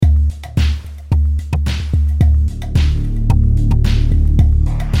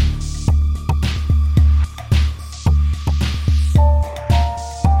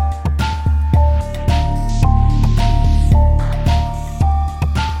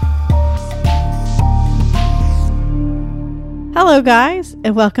Hello, guys,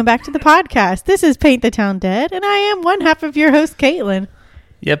 and welcome back to the podcast. This is Paint the Town Dead, and I am one half of your host, Caitlin.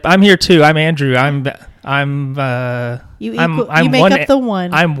 Yep, I'm here too. I'm Andrew. I'm make up one, the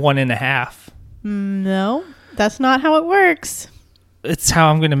one. I'm 1.5. No, that's not how it works. It's how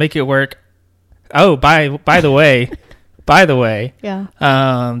I'm going to make it work. Oh, by the way,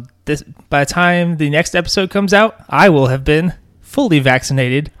 Yeah. this by the time the next episode comes out, I will have been fully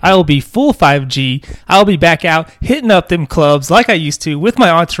vaccinated. I will be full 5G. I'll be back out hitting up them clubs like I used to with my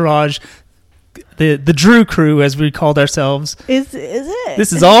entourage, the Drew crew as we called ourselves. Is it?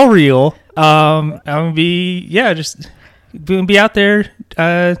 This is all real. I'm gonna be just gonna be out there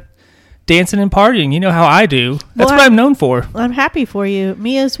dancing and partying. You know how I do. That's what I'm known for. I'm happy for you.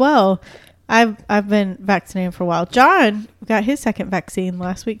 Me as well. I've been vaccinated for a while. John got his second vaccine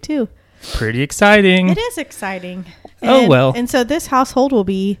last week too. Pretty exciting. It is exciting. Oh, well. And so this household will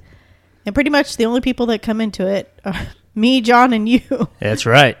be, and pretty much the only people that come into it are me, John, and you. That's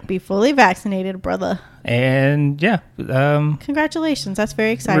right. Be fully vaccinated, brother. And yeah. Congratulations. That's very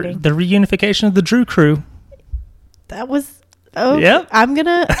exciting. The reunification of the Drew crew. That was, oh, Yep. I'm going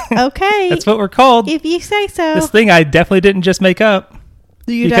to, okay. That's what we're called. If you say so. This thing I definitely didn't just make up.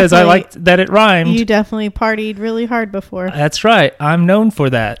 Because I liked that it rhymed. You definitely partied really hard before. That's right. I'm known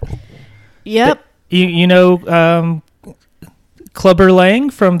for that. Yep. You know Clubber Lang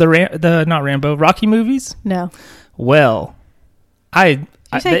from the not Rambo, Rocky movies? No. Well, Did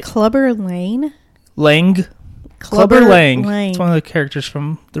you say Clubber Lane? Lang. Clubber Lang. It's one of the characters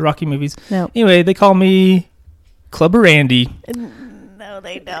from the Rocky movies. No. Anyway, they call me Clubber Andy. No,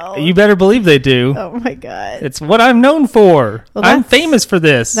 they don't. You better believe they do. Oh, my God. It's what I'm known for. Well, I'm famous for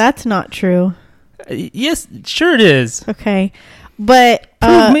this. That's not true. Yes, sure it is. Okay. But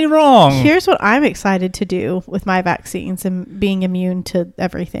prove me wrong. Here's what I'm excited to do with my vaccines and being immune to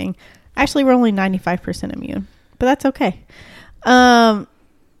everything. Actually, we're only 95% immune, but that's okay. I'm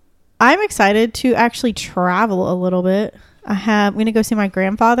excited to actually travel a little bit. I'm going to go see my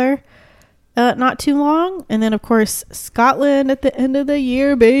grandfather not too long. And then, of course, Scotland at the end of the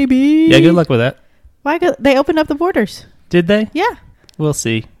year, baby. Yeah, good luck with that. They opened up the borders. Did they? Yeah. We'll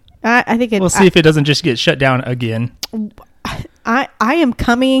see. I think we'll see if it doesn't just get shut down again. I am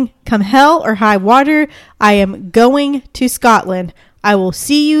coming, come hell or high water. I am going to Scotland. I will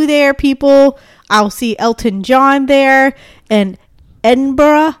see you there, people. I'll see Elton John there. And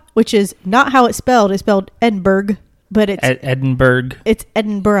Edinburgh, which is not how it's spelled. It's spelled Edinburgh, but it's Edinburgh. It's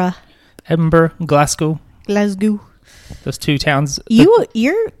Edinburgh. Edinburgh, Glasgow. Those two towns.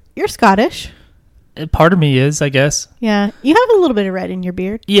 You're Scottish. Part of me is, I guess. Yeah, you have a little bit of red in your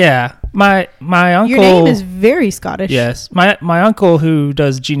beard. Yeah, my uncle. Your name is very Scottish. Yes, my uncle who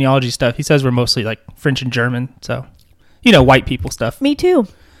does genealogy stuff. He says we're mostly like French and German, so white people stuff. Me too.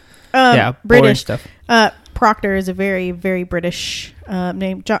 Yeah, British stuff. Proctor is a very, very British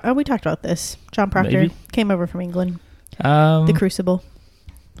name. John, we talked about this. John Proctor came over from England. The Crucible.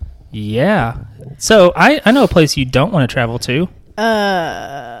 Yeah. So I know a place you don't want to travel to.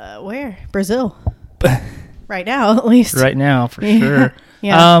 Where? Brazil. Right now, at least. Right now, for sure.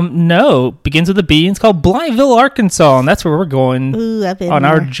 Yeah. No, begins with a B. And it's called Blytheville, Arkansas, and that's where we're going. Ooh, I've been on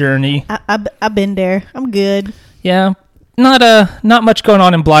there. Our journey. I've been there. I'm good. Yeah. Not much going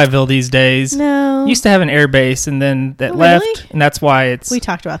on in Blytheville these days. No. Used to have an air base, and then that left, really? and that's why we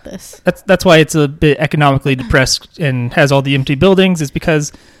talked about this. That's why it's a bit economically depressed and has all the empty buildings. Is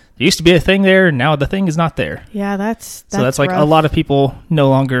because there used to be a thing there, and now the thing is not there. Yeah, that's like rough. A lot of people no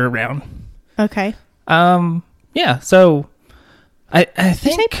longer around. Okay. Yeah. So I think. Did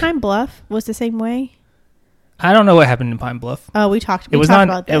you say Pine Bluff was the same way? I don't know what happened in Pine Bluff. Oh, we talked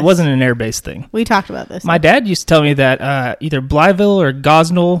about this. It wasn't an air base thing. We talked about this. My dad used to tell me that either Blytheville or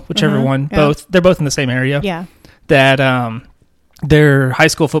Gosnell, whichever one, they're both in the same area. Yeah. That their high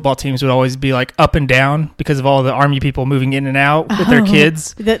school football teams would always be like up and down because of all the Army people moving in and out with their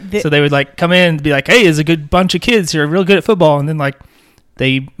kids. So they would like come in and be like, "Hey, there's a good bunch of kids here, real good at football," and then like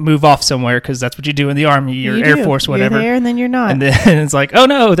they move off somewhere because that's what you do in the Army or Air Force, whatever. You're there and then you're not. And then it's like, oh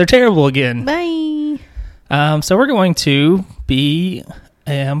no, they're terrible again. Bye. So we're going to be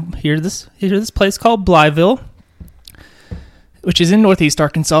here to this place called Blytheville, which is in Northeast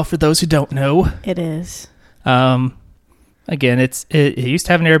Arkansas. For those who don't know, it is. Again, it used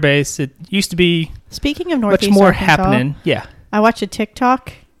to have an air base. It used to be speaking of Northeast much more Arkansas, happening. Yeah, I watched a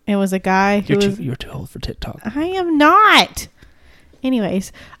TikTok. It was a guy who you're too old for TikTok. I am not.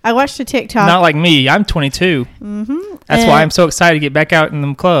 Anyways, I watched a TikTok. Not like me. I'm 22. Mm-hmm. That's why I'm so excited to get back out in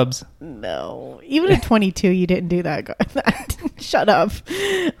them clubs. No. Even at 22, you didn't do that. Shut up.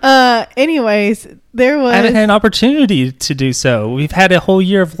 Anyways, there was... I haven't had an opportunity to do so. We've had a whole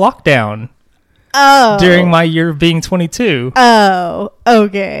year of lockdown. during my year of being 22. Oh,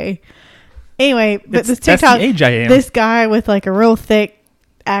 okay. Anyway, but this TikTok, that's the age I am. This guy with like a real thick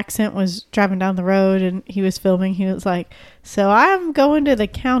accent was driving down the road and he was filming. He was like, so I'm going to the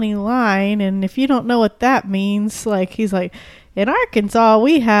county line, and if you don't know what that means, like, he's like, in Arkansas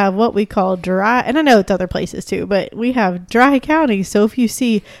we have what we call dry, and I know it's other places too, but we have dry counties. So if you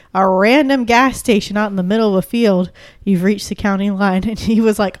see a random gas station out in the middle of a field, you've reached the county line. And he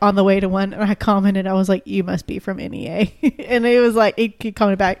was like on the way to one, and I commented, I was like, you must be from NEA. And he was like, he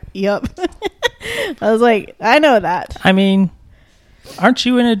commented back, yep. I was like, I know that. I mean, aren't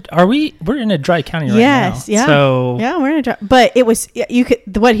you we're in a dry county right now. Yes, yeah. So yeah, we're in a dry, but it was,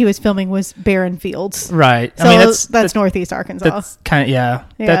 what he was filming was barren fields. Right. So I mean, that's northeast Arkansas. That's kind of, yeah.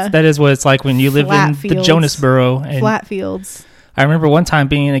 That is what it's like when you live in the Jonesboro. And flat fields. I remember one time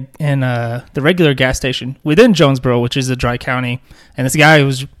being in the regular gas station within Jonesboro, which is a dry county, and this guy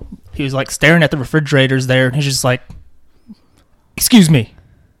was like staring at the refrigerators there, and he's just like, excuse me,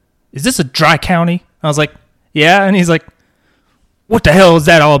 is this a dry county? I was like, yeah. And he's like, what the hell is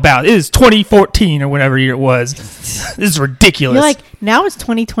that all about? It is 2014 or whatever year it was. This is ridiculous. You're like, now it's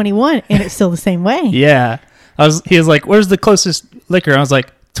 2021 and it's still the same way. Yeah. He was like, where's the closest liquor? I was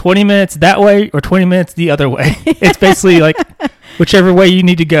like, 20 minutes that way or 20 minutes the other way. It's basically like whichever way you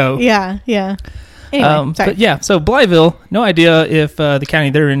need to go. Yeah, yeah. Anyway, sorry. But yeah, so Blytheville, no idea if the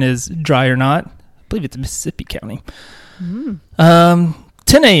county they're in is dry or not. I believe it's Mississippi County.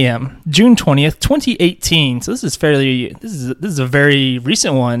 10 a.m., June 20th, 2018. So this is a very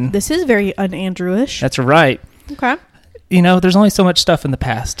recent one. This is very un-Andrewish. That's right. Okay. You know, there's only so much stuff in the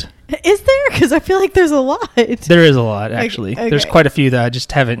past. Is there? Because I feel like there's a lot. There is a lot, actually. Okay. There's quite a few that I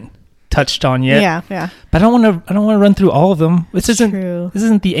just haven't touched on yet. Yeah, yeah. But I don't want to run through all of them. This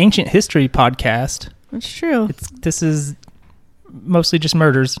isn't the ancient history podcast. That's true. This is mostly just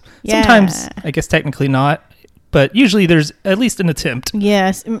murders. Yeah. Sometimes, I guess technically not. But usually there's at least an attempt.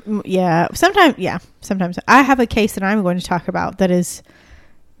 Yes. Yeah. Sometimes. I have a case that I'm going to talk about that is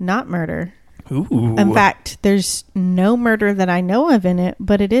not murder. Ooh. In fact, there's no murder that I know of in it,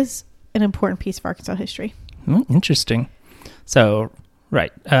 but it is an important piece of Arkansas history. Interesting. So,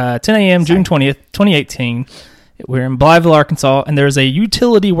 right. 10 a.m., June 20th, 2018. We're in Blytheville, Arkansas, and there's a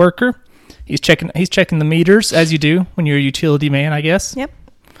utility worker. He's checking the meters, as you do when you're a utility man, I guess. Yep.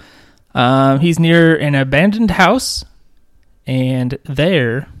 He's near an abandoned house, and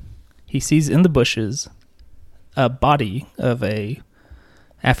there he sees in the bushes a body of a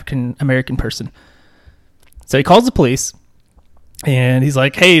African American person. So he calls the police, and he's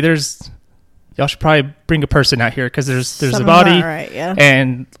like, "Hey, y'all should probably bring a person out here because there's a body." Right, yeah.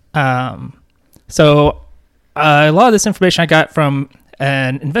 And so a lot of this information I got from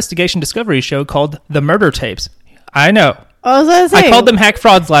an investigation discovery show called The Murder Tapes. I know. I called them hack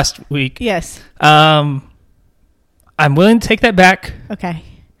frauds last week. Yes. I'm willing to take that back. Okay.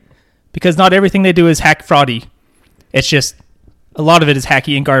 Because not everything they do is hack fraudy. It's just a lot of it is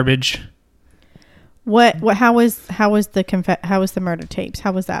hacky and garbage. How was the murder tapes?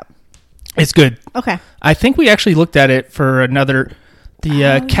 How was that? It's good. Okay. I think we actually looked at it for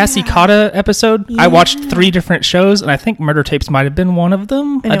the Cassie Cotta episode. Yeah. I watched 3 different shows, and I think Murder Tapes might have been one of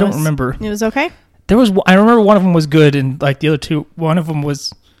them. I don't remember. It was okay? I remember one of them was good, and like the other 2, one of them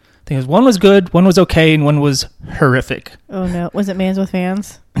was, I think one was good, one was okay, and one was horrific. Oh no! Was it Mans with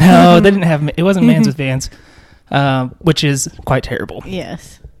Vans? No, they didn't have. It wasn't Mans with Vans, which is quite terrible.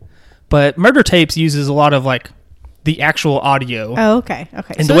 Yes. But Murder Tapes uses a lot of like the actual audio. Oh, okay,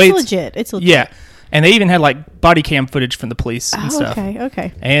 okay. And so it's legit. It's legit. Yeah, and they even had like body cam footage from the police and stuff.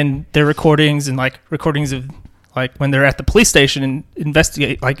 Okay. And their recordings and like recordings of like when they're at the police station and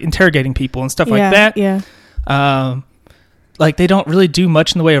interrogating people and stuff like that. Yeah. Like they don't really do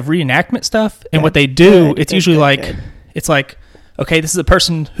much in the way of reenactment stuff. And what they do, it's usually it's like, okay, this is a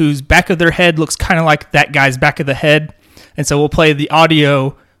person whose back of their head looks kind of like that guy's back of the head. And so we'll play the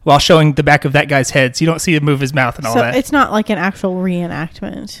audio while showing the back of that guy's head. So you don't see him move his mouth and all that. So it's not like an actual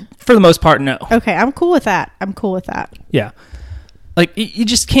reenactment. For the most part, no. Okay. I'm cool with that. Yeah. Like you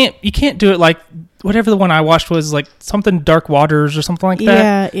just can't do it like whatever the one I watched was like something Dark Waters or something like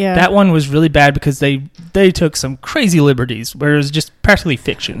that. Yeah. That one was really bad because they took some crazy liberties where it was just practically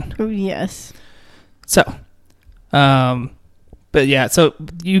fiction. Yes. So, but yeah, so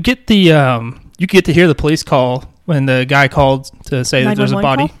you get to hear the police call when the guy called to say that there's a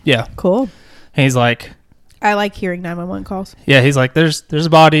body. Call? Yeah. Cool. And he's like, I like hearing 911 calls. Yeah, he's like, there's a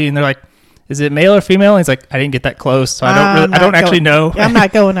body, and they're like, is it male or female? And he's like, I didn't get that close, so I don't actually know. I'm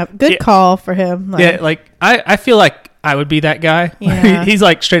not going up. Good call for him. Like, yeah, like I feel like I would be that guy. Yeah. He's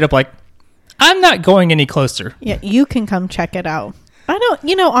like straight up like, I'm not going any closer. Yeah, you can come check it out. I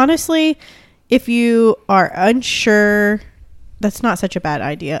don't, honestly, if you are unsure, that's not such a bad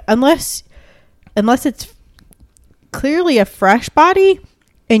idea. Unless it's clearly a fresh body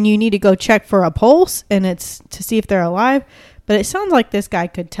and you need to go check for a pulse and it's to see if they're alive. But it sounds like this guy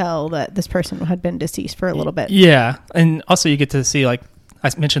could tell that this person had been deceased for a little bit. Yeah. And also you get to see, like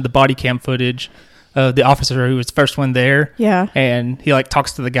I mentioned, the body cam footage of the officer who was the first one there. Yeah. And he like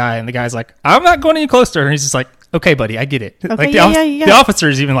talks to the guy and the guy's like, I'm not going any closer. And he's just like, okay, buddy, I get it. Okay, like the officer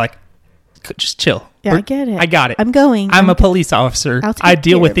is even like, just chill. Yeah, I get it. I got it. I'm going. I'm a police officer. I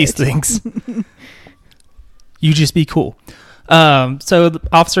deal with these things. You just be cool. So the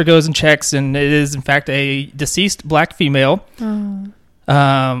officer goes and checks, and it is in fact a deceased black female.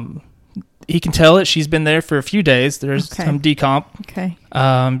 Oh. He can tell that she's been there for a few days. There's some decomp. Okay.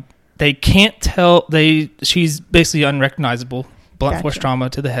 They can't tell. She's basically unrecognizable. Blunt force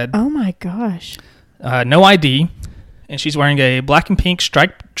trauma to the head. Oh my gosh. No ID, and she's wearing a black and pink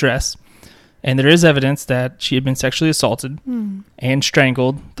striped dress. And there is evidence that she had been sexually assaulted and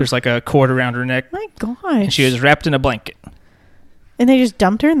strangled. There's like a cord around her neck. My gosh. And she was wrapped in a blanket. And they just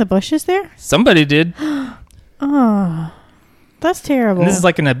dumped her in the bushes there? Somebody did. Oh, that's terrible. And this is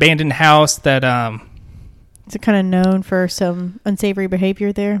like an abandoned house that... Is it kind of known for some unsavory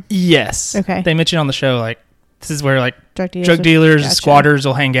behavior there? Yes. Okay. They mentioned on the show, like, this is where like drug dealers and squatters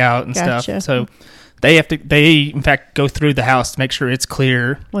will hang out and stuff. So they in fact, go through the house to make sure it's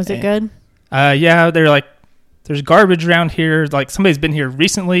clear. Was it good? Yeah, they're like, there's garbage around here. Like somebody's been here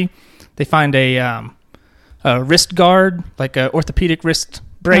recently. They find a wrist guard, like a orthopedic wrist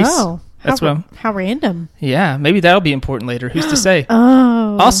brace. Oh, how random. Yeah, maybe that'll be important later. Who's to say?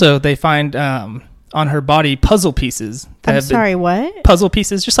 Oh. Also, they find on her body puzzle pieces. I'm sorry, what? Puzzle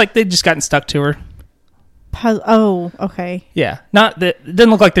pieces, just like they'd just gotten stuck to her. Oh, okay. Yeah, not that. It doesn't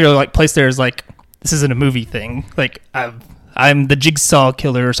look like they're like placed there as like this isn't a movie thing. Like I'm the jigsaw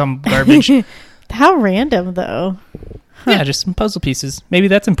killer or some garbage. How random, though. Huh. Yeah, just some puzzle pieces. Maybe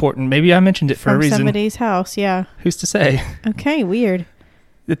that's important. Maybe I mentioned it for a reason. From somebody's house, yeah. Who's to say? Okay, weird.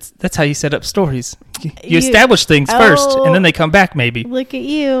 That's how you set up stories. You establish things first, and then they come back, maybe. Look at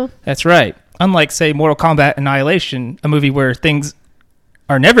you. That's right. Unlike, say, Mortal Kombat Annihilation, a movie where things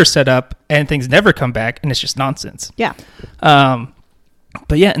are never set up and things never come back, and it's just nonsense. Yeah.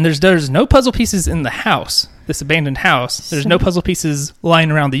 But yeah, and there's no puzzle pieces in the house, this abandoned house. There's no puzzle pieces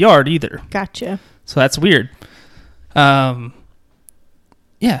lying around the yard either. Gotcha. So that's weird. Yeah,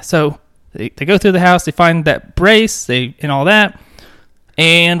 so they go through the house, they find that brace, and all that.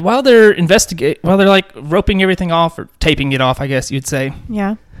 And while they're like roping everything off or taping it off, I guess you'd say.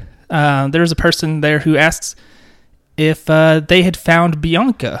 Yeah. There's a person there who asks if they had found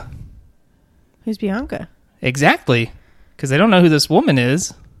Bianca. Who's Bianca? Exactly. Because they don't know who this woman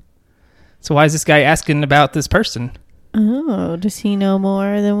is. So why is this guy asking about this person? Oh, does he know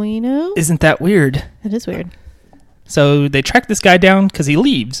more than we know? Isn't that weird? That is weird. So they track this guy down because he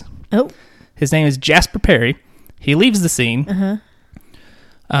leaves. Oh. His name is Jasper Perry. He leaves the scene.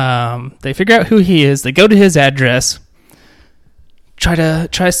 Uh-huh. They figure out who he is. They go to his address. Try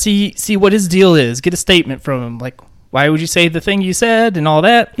to see what his deal is. Get a statement from him. Like, why would you say the thing you said and all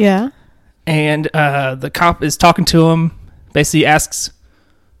that? Yeah. And the cop is talking to him. Basically asks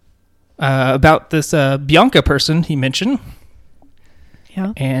about this Bianca person he mentioned.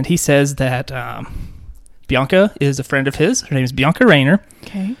 Yeah. And he says that Bianca is a friend of his. Her name is Bianca Rayner.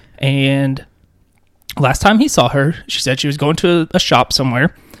 Okay. And last time he saw her, she said she was going to a shop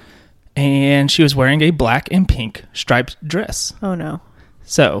somewhere. And she was wearing a black and pink striped dress. Oh, no.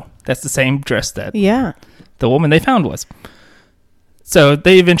 So that's the same dress that the woman they found was. So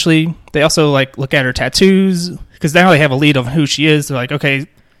they also like look at her tattoos because now they have a lead on who she is. They're like, okay,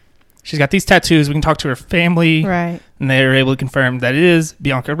 she's got these tattoos. We can talk to her family. Right. And they're able to confirm that it is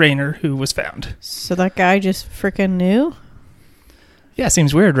Bianca Rayner who was found. So that guy just freaking knew? Yeah,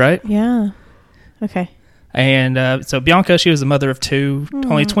 seems weird, right? Yeah. Okay. And so Bianca, she was the mother of two,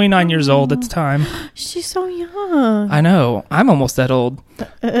 only 29 years old at the time. She's so young. I know. I'm almost that old.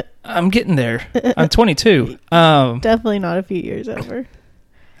 I'm getting there. I'm 22. Definitely not a few years over.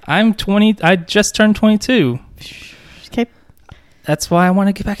 I'm 20. I just turned 22. Okay. That's why I want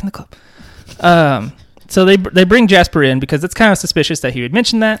to get back in the club. So they bring Jasper in because it's kind of suspicious that he would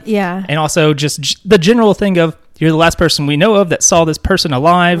mention that. Yeah. And also just the general thing of you're the last person we know of that saw this person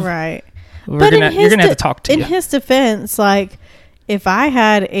alive. Right. You're gonna have to talk to you. In his defense, like if I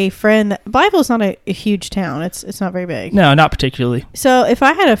had a friend, Blytheville's not a huge town. It's not very big. No, not particularly. So if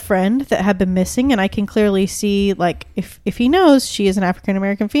I had a friend that had been missing and I can clearly see, like if he knows she is an African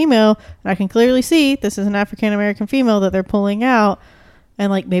American female and I can clearly see this is an African American female that they're pulling out,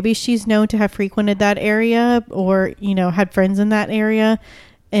 and like maybe she's known to have frequented that area or, had friends in that area,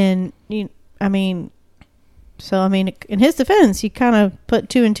 and I mean, in his defense, you kind of put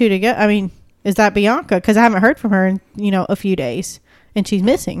 2 and 2 together. I mean, is that Bianca? Because I haven't heard from her in, a few days, and she's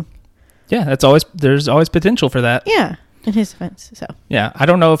missing. Yeah, there's always potential for that. Yeah, in his defense. So yeah, I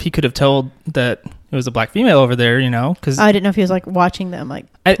don't know if he could have told that it was a black female over there, because I didn't know if he was like watching them, like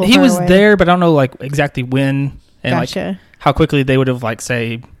he was away. There, but I don't know like exactly when and gotcha. Like how quickly they would have like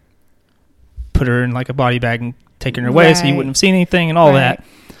say put her in like a body bag and taken her away, so you wouldn't have seen anything and all that.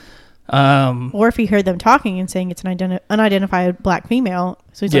 Or if he heard them talking and saying it's an unidentified black female,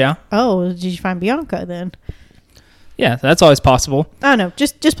 so he's like, "Oh, did you find Bianca then?" Yeah, that's always possible. I don't know,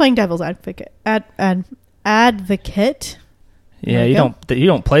 just playing devil's advocate. Advocate. Yeah, you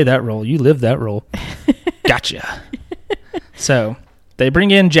don't play that role. You live that role. Gotcha. So they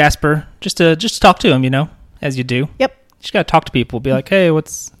bring in Jasper just to talk to him, as you do. Yep. You just gotta talk to people. Be like, hey, why'd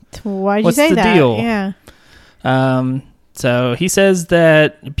you say that? What's the deal? Yeah. So he says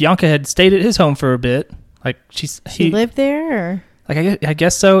that Bianca had stayed at his home for a bit. Like he lived there, or like I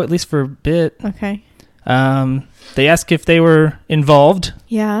guess so, at least for a bit. Okay. They ask if they were involved.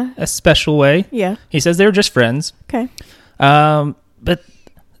 Yeah. A special way. Yeah. He says they were just friends. Okay. But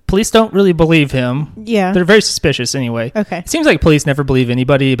police don't really believe him. Yeah. They're very suspicious anyway. Okay. It seems like police never believe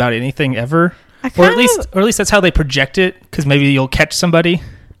anybody about anything ever. Or at least that's how they project it, because maybe you'll catch somebody.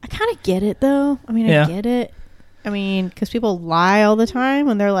 I kind of get it though. I mean, I get it. I mean, because people lie all the time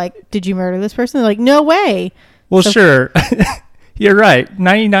when they're like, "Did you murder this person?" They're like, "No way." Well, sure. You're right.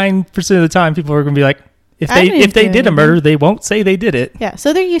 99% of the time, people are going to be like, if they did a murder, they won't say they did it. Yeah,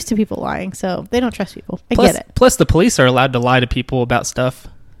 so they're used to people lying, so they don't trust people. I get it. Plus, the police are allowed to lie to people about stuff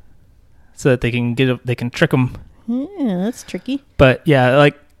so that they can trick them. Yeah, that's tricky. But yeah,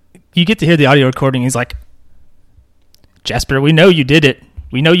 like you get to hear the audio recording. He's like, "Jasper, we know you did it.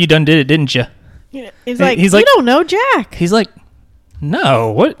 We know you done did it, didn't you?" He's like, "You don't know Jack." He's like,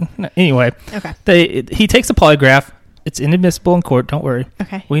 "No, what?" Anyway, okay. He takes a polygraph. It's inadmissible in court. Don't worry.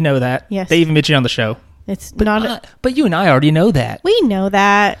 Okay. We know that. Yes. They even mention it on the show. But you and I already know that. We know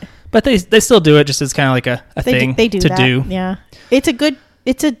that. But they still do it just as kind of like a thing they do to that. do. Yeah. It's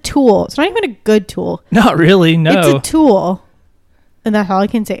a tool. It's not even a good tool. Not really, no. It's a tool. And that's all I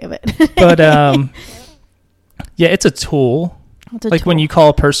can say of it. But yeah, it's a tool. It's a like tool. when you call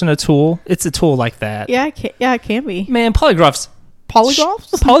a person a tool, it's a tool like that. Yeah, it can be. Man, polygraphs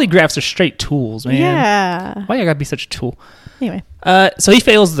are straight tools, man. Yeah. Why you gotta be such a tool? Anyway. So he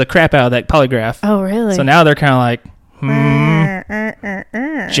fails the crap out of that polygraph. Oh, really? So now they're kind of like,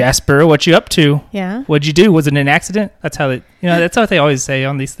 Jasper, what you up to? Yeah. What'd you do? Was it an accident? That's how that's what they always say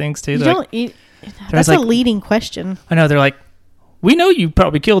on these things too. That's a leading question. I know. They're like, we know you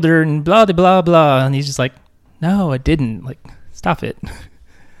probably killed her and blah, blah, blah, blah. And he's just like, no, I didn't. Like, stop it.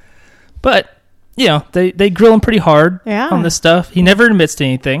 But, they grill him pretty hard on this stuff. He never admits to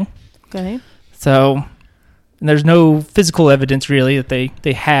anything. Okay. So, and there's no physical evidence really that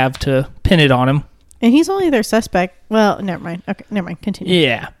they have to pin it on him. And he's only their suspect. Well, never mind. Okay, never mind. Continue.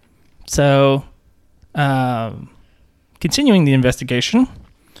 Yeah. So, continuing the investigation,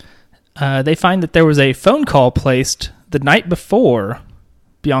 they find that there was a phone call placed the night before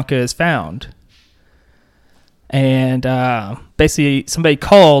Bianca is found. And basically somebody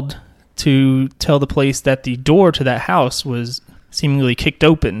called to tell the police that the door to that house was seemingly kicked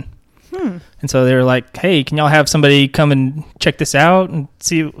open. And so they were like, hey, can y'all have somebody come and check this out and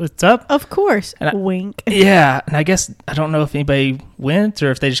see what's up? Of course. Wink. Yeah. And I guess, I don't know if anybody went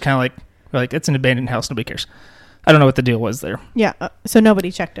or if they just kind of were like, it's an abandoned house. Nobody cares. I don't know what the deal was there. Yeah. So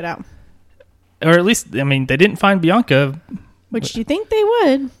nobody checked it out. Or at least, they didn't find Bianca. Which you think they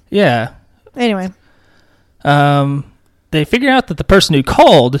would. Yeah. Anyway. They figure out that the person who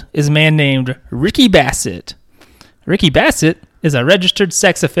called is a man named Ricky Bassett. Ricky Bassett is a registered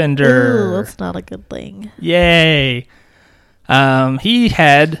sex offender. Ooh, that's not a good thing. Yay. He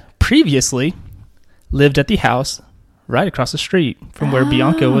had previously lived at the house right across the street from where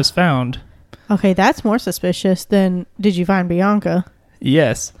Bianca was found. Okay, that's more suspicious than did you find Bianca?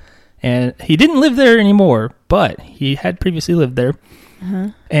 Yes. And he didn't live there anymore, but he had previously lived there. Uh-huh.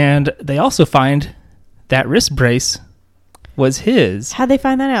 And they also find that wrist brace was his. How'd they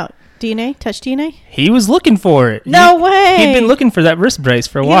find that out? DNA? Touch DNA? He was looking for it. No way! He'd been looking for that wrist brace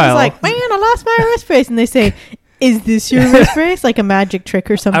for a while. He was like, man, I lost my wrist brace. And they say, is this your wrist brace? Like a magic trick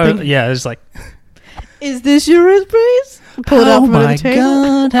or something? Yeah, it was like... Is this your wrist brace? Pull it out from under the table.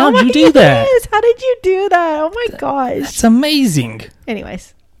 Oh my God, how'd you do that? How did you do that? Oh my gosh. That's amazing.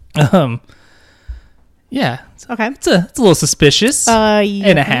 Anyways. Yeah. Okay. It's a little suspicious. Yeah.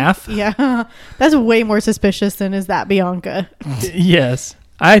 And a half. Yeah. That's way more suspicious than is that Bianca. Yes.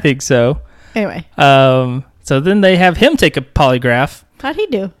 I think so. Anyway. So then they have him take a polygraph. How'd he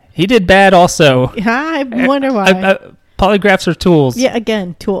do? He did bad also. I wonder why. Polygraphs are tools. Yeah,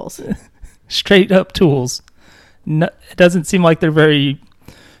 again, tools. Straight up tools. No, it doesn't seem like they're very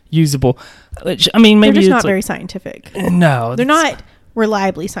usable. Which, I mean, maybe they're just it's not very scientific. No. They're not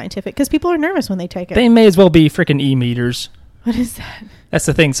reliably scientific because people are nervous when they take it. They may as well be freaking e-meters. What is that? That's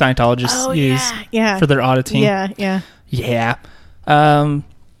the thing Scientologists use for their auditing. Yeah.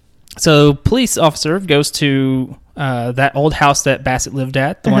 So police officer goes to that old house that Bassett lived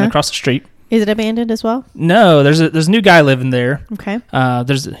at, the one across the street. Is it abandoned as well? No, there's a new guy living there. Okay.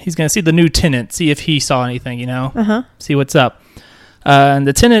 He's going to see the new tenant, see if he saw anything, see what's up. And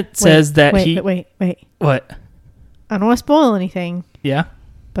the tenant says that Wait. What? I don't want to spoil anything. Yeah?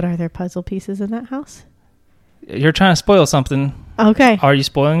 But are there puzzle pieces in that house? You're trying to spoil something. Okay. Are you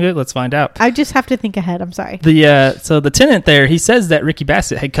spoiling it? Let's find out. I just have to think ahead. I'm sorry. So the tenant there, he says that Ricky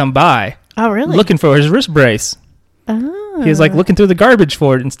Bassett had come by. Oh, really? Looking for his wrist brace. Oh. He was like looking through the garbage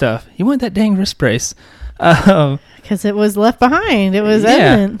for it and stuff. He wanted that dang wrist brace. Because it was left behind. It was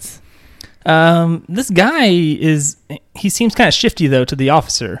evidence. This guy he seems kind of shifty though to the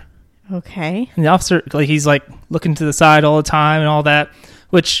officer. Okay. And the officer, he's like looking to the side all the time and all that,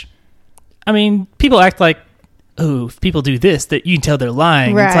 which, I mean, people act like, oh, if people do this, that you can tell they're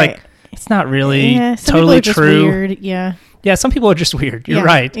lying. Right. It's like, it's not really some totally people are true. Just weird. Yeah. Yeah, some people are just weird. You're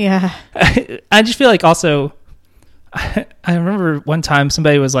right. Yeah. I just feel like also, I remember one time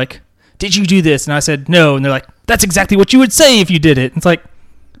somebody was like, did you do this? And I said, no. And they're like, that's exactly what you would say if you did it. It's like,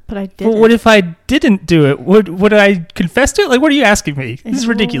 but I didn't. Well, what if I didn't do it? Would I confess to it? Like, what are you asking me? This is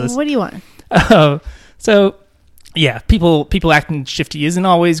ridiculous. What do you want? So, yeah, people acting shifty isn't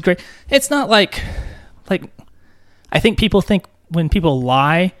always great. It's not like I think people think when people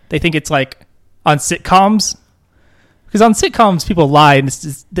lie, they think it's like on sitcoms. Because on sitcoms, people lie, and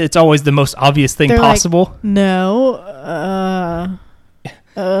it's always the most obvious thing possible. Like, no.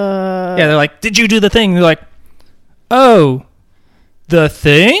 Yeah, they're like, did you do the thing? They're like, oh, the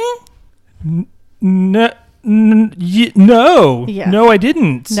thing? No. Yeah. No, I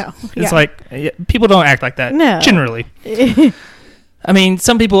didn't. No. It's like, people don't act like that. No. Generally. I mean,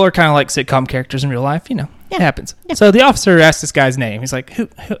 some people are kind of like sitcom characters in real life, It happens. Yeah. So the officer asked this guy's name. He's like, who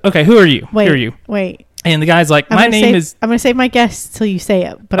are you? Wait, who are you? Wait. And the guy's like, my name is... I'm going to save my guess till you say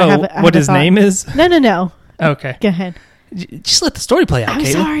it. But I have what his name is? No. Okay. Go ahead. Just let the story play out, I'm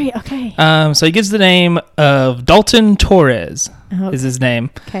Kayla. sorry. Okay. So he gives the name of Dalton Torres is his name.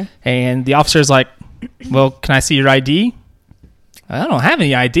 Okay. And the officer's like, well, can I see your ID? I don't have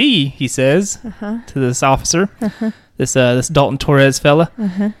any ID, he says to this officer, this Dalton Torres fella.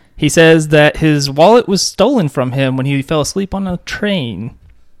 He says that his wallet was stolen from him when he fell asleep on a train.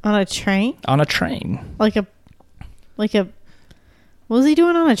 On a train? On a train. Like a, what was he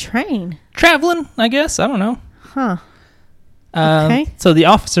doing on a train? Traveling, I guess. I don't know. Huh. Okay. So the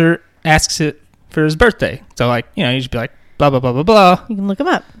officer asks it for his birthday. So, you just be like, blah, blah, blah, blah, blah. You can look him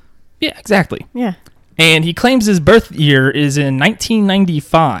up. Yeah, exactly. Yeah. And he claims his birth year is in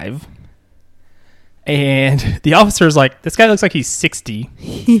 1995. And the officer's like, this guy looks like he's 60.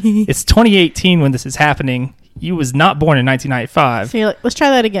 It's 2018 when this is happening. He was not born in 1995. So you're like, let's try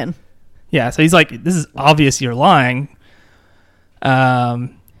that again. Yeah, so he's like, this is obvious you're lying. So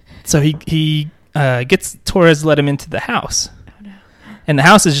he gets Torres to let him into the house. Oh, no. And the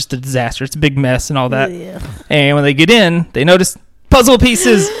house is just a disaster. It's a big mess and all that. Ugh. And when they get in, they notice puzzle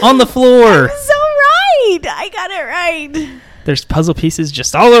pieces on the floor. That's so right. I got it right. There's puzzle pieces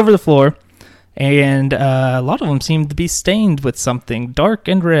just all over the floor. And a lot of them seem to be stained with something dark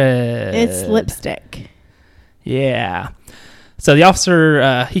and red. It's lipstick. Yeah. So the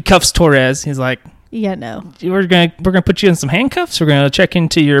officer, he cuffs Torres. He's like, yeah, no. We're gonna put you in some handcuffs. We're gonna check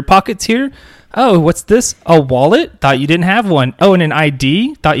into your pockets here. Oh, what's this? A wallet? Thought you didn't have one. Oh, and an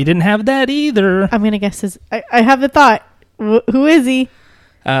ID? Thought you didn't have that either. I'm gonna guess I have a thought. Who is he?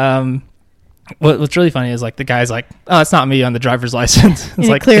 What's really funny is the guy's like, oh, it's not me on the driver's license. It's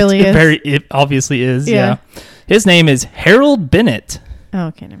it clearly is. It obviously is. Yeah. His name is Harold Bennett. Oh,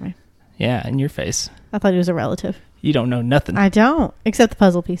 okay, never mind. Yeah, in your face. I thought he was a relative. You don't know nothing. I don't, except the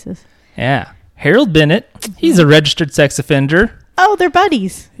puzzle pieces. Yeah. Harold Bennett. He's a registered sex offender. Oh, they're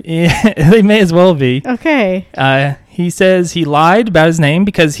buddies. Yeah, they may as well be. Okay. He says he lied about his name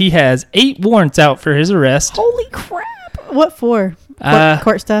because he has 8 warrants out for his arrest. Holy crap. What for?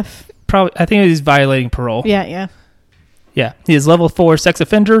 Court stuff? Probably. I think he's violating parole. Yeah. Yeah. He is level 4 sex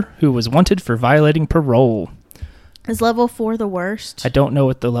offender who was wanted for violating parole. Is level 4 the worst? I don't know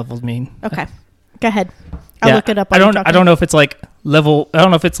what the levels mean. Okay. Go ahead. I'll look it up. I don't know if it's level. I don't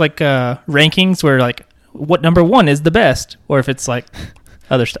know if it's rankings where what number 1 is the best, or if it's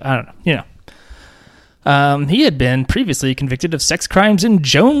other stuff. I don't know. He had been previously convicted of sex crimes in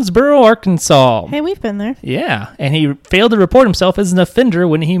Jonesboro, Arkansas. Hey, we've been there. Yeah, and he failed to report himself as an offender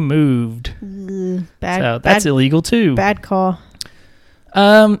when he moved. So that's illegal too. Bad call.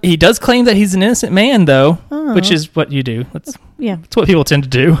 He does claim that he's an innocent man, though, which is what you do. That's what people tend to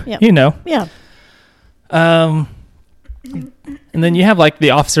do. Yep. You know. Yeah. And then you have like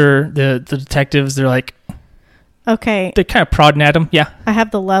the officer, the detectives. They're like, okay, they're kind of prodding at him. Yeah. I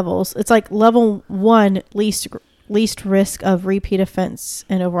have the levels. It's like level 1, least risk of repeat offense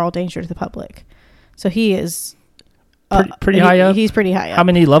and overall danger to the public. So he is pretty high up. He's pretty high up. How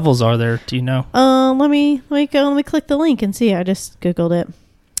many levels are there? Do you know? Let me click the link and see. I just Googled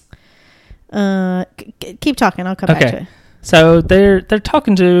it. Keep talking. I'll come back to it. So they're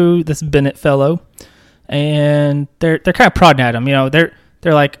talking to this Bennett fellow, and they're kind of prodding at him. You know, they're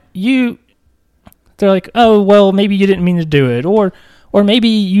like, oh well, maybe you didn't mean to do it, or maybe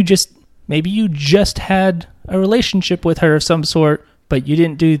you just had a relationship with her of some sort, but you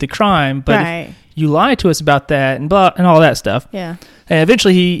didn't do the crime. But right. You lied to us about that and blah and all that stuff. Yeah. And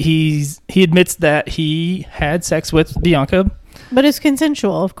eventually he admits that he had sex with Bianca. But it's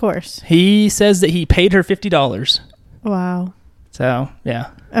consensual, of course. He says that he paid her $50. Wow. So,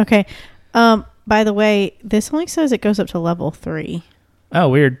 yeah. Okay. By the way, this only says it goes up to level 3. Oh,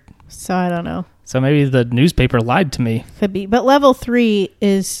 weird. So I don't know. So maybe the newspaper lied to me. Could be. But level 3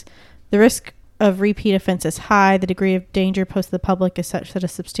 is the risk of repeat offense is high. The degree of danger posed to the public is such that a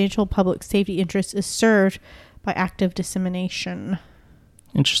substantial public safety interest is served by active dissemination.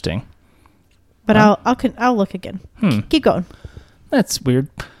 Interesting. But I'll look again. Keep going. That's weird.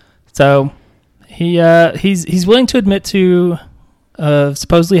 So he's willing to admit to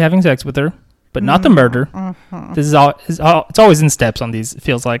supposedly having sex with her, but not the murder. This is all. It's always in steps on these. It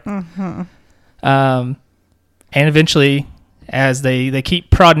feels like. And eventually, as they keep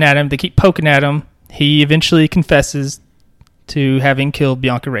prodding at him, they keep poking at him, he eventually confesses to having killed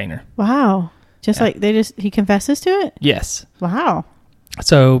Bianca Rayner. Wow. He confesses to it? Yes. Wow.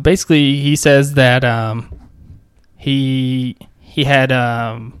 So basically he says that he had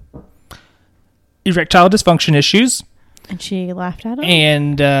erectile dysfunction issues. And she laughed at him?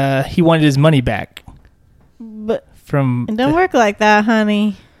 And he wanted his money back. But it don't work like that,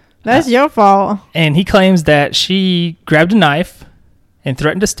 honey. That's your fault. And he claims that she grabbed a knife and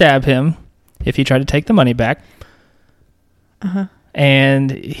threatened to stab him if he tried to take the money back.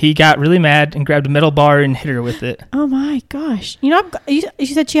 And he got really mad and grabbed a metal bar and hit her with it. Oh my gosh.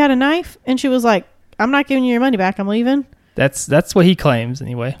 She said she had a knife and she was like, I'm not giving you your money back. I'm leaving. That's what he claims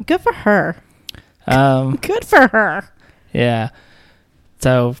anyway. Good for her. Good for her. Yeah.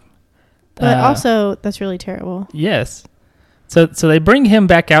 So. But also, that's really terrible. Yes. So they bring him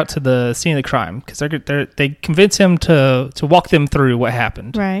back out to the scene of the crime because they convince him to walk them through what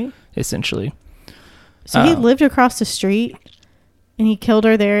happened. Right. Essentially. So he lived across the street and he killed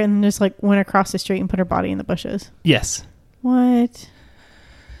her there and just like went across the street and put her body in the bushes. Yes. What?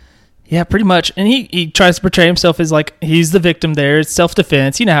 Yeah, pretty much. And he tries to portray himself as like he's the victim there. It's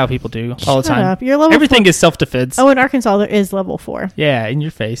self-defense. You know how people do all the time. Up. You're level Everything 4. Is self-defense. Oh, in Arkansas, there is level 4. Yeah, in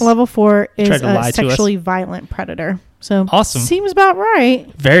your face. Level 4 is a sexually violent predator. So awesome. Seems about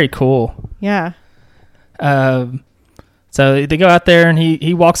right. Very cool. Yeah. So they go out there and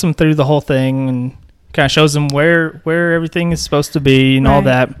he walks them through the whole thing and kind of shows them where everything is supposed to be and all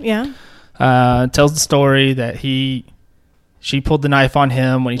that. Yeah. Tells the story that she pulled the knife on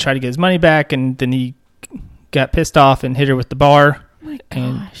him when he tried to get his money back, and then he got pissed off and hit her with the bar. Oh my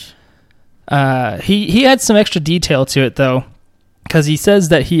gosh. And he had some extra detail to it though, because he says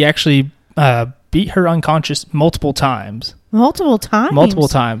that he actually beat her unconscious multiple times. Multiple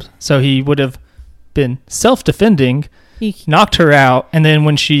times. So he would have been self-defending, knocked her out, and then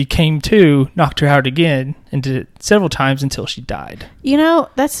when she came to, knocked her out again, and did it several times until she died. You know,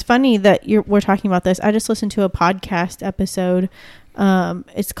 that's funny that we're talking about this. I just listened to a podcast episode.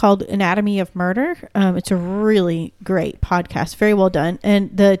 It's called Anatomy of Murder. It's a really great podcast, very well done.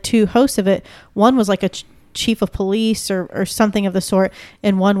 And the two hosts of it, one was like a chief of police or something of the sort,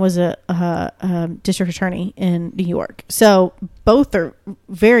 and one was a district attorney in New York. So both are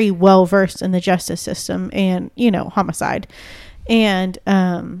very well versed in the justice system and homicide. And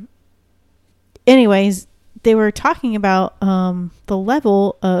anyways, they were talking about the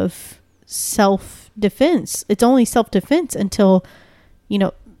level of self-defense. It's only self-defense until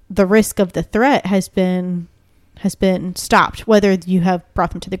the risk of the threat has been stopped, whether you have brought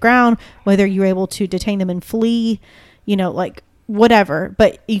them to the ground, whether you're able to detain them and flee, like whatever.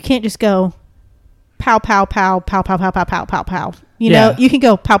 But you can't just go pow, pow, pow, pow, pow, pow, pow, pow, pow, pow. You know, you can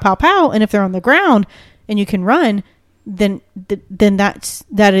go pow, pow, pow. And if they're on the ground and you can run, then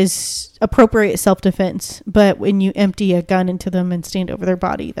that is appropriate self-defense. But when you empty a gun into them and stand over their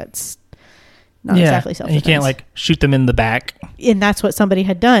body, that's not exactly self-defense. You can't like shoot them in the back. And that's what somebody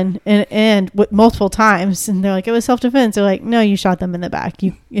had done, and multiple times. And they're like, it was self-defense. They're like, no, you shot them in the back.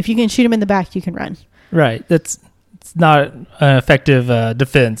 If you can shoot them in the back, you can run. Right. It's not an effective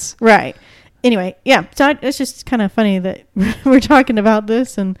defense. Right. Anyway, yeah. So it's just kind of funny that we're talking about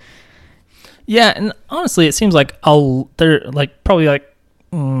this. And yeah, and honestly, it seems like they're like probably like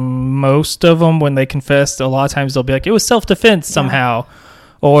most of them, when they confess, a lot of times they'll be like, it was self-defense somehow.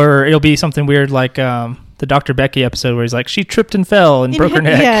 Or it'll be something weird like the Dr. Becky episode where he's like, she tripped and fell and broke her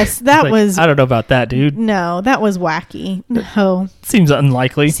neck. Yes, that like, was... I don't know about that, dude. No, that was wacky. No. Seems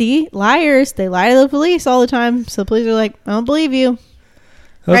unlikely. See, liars. They lie to the police all the time. So the police are like, I don't believe you.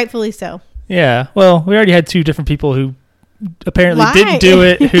 Oh. Rightfully so. Yeah. Well, we already had 2 different people who apparently didn't do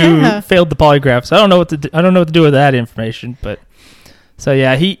it, who failed the polygraph. So I don't know what to do with that information. But so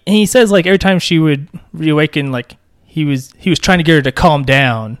yeah, he says like every time she would reawaken, like he was trying to get her to calm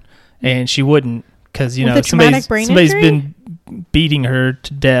down, and she wouldn't, because somebody's been beating her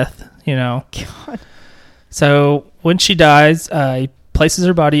to death. God. So when she dies, he places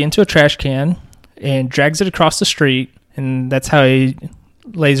her body into a trash can and drags it across the street, and that's how he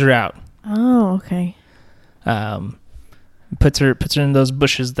lays her out. Oh, okay. Puts her in those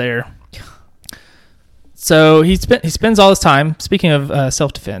bushes there. So he spends all his time, speaking of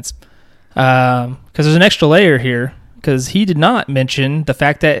self-defense, because there's an extra layer here, because he did not mention the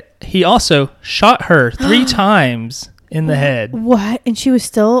fact that he also shot her 3 times in the head. What? And she was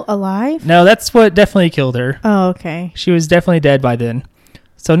still alive? No, that's what definitely killed her. Oh, okay. She was definitely dead by then.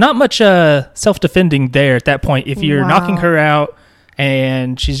 So not much self-defending there at that point. If you're knocking her out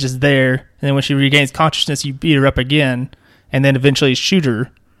and she's just there, and then when she regains consciousness, you beat her up again, and then eventually shoot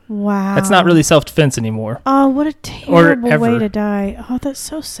her. Wow. That's not really self-defense anymore. Oh, what a terrible way to die. Oh, that's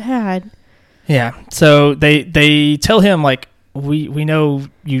so sad. Yeah. So they tell him, like, we know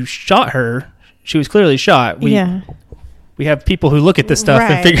you shot her. She was clearly shot. We have people who look at this stuff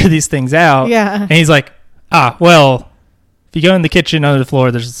and figure these things out. Yeah. And he's like, well, if you go in the kitchen under the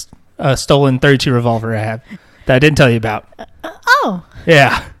floor, there's a stolen .32 revolver I have that I didn't tell you about. Oh.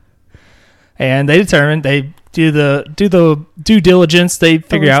 Yeah. And they determine, they do the due diligence. They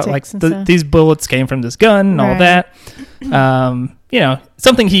figure out like these bullets came from this gun and all that.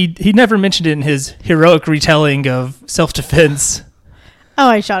 Something he never mentioned in his heroic retelling of self-defense. Oh,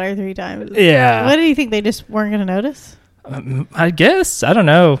 I shot her 3 times. Yeah. What do you think? They just weren't going to notice? I guess. I don't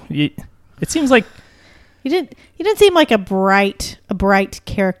know. It seems like he didn't seem like a bright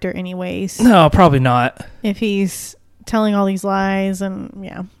character anyways. No, probably not. If he's telling all these lies and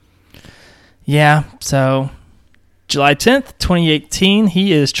Yeah, so July 10th, 2018,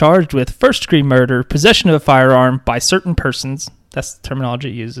 he is charged with first-degree murder, possession of a firearm by certain persons. That's the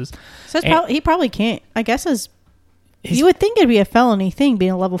terminology he uses. So he probably can't. I guess you would think it'd be a felony thing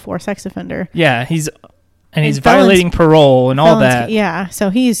being a level 4 sex offender. Yeah, he's violating parole and all that. Yeah, so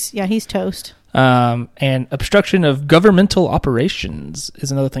he's toast. And obstruction of governmental operations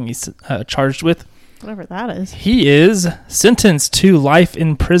is another thing he's charged with. Whatever that is. He is sentenced to life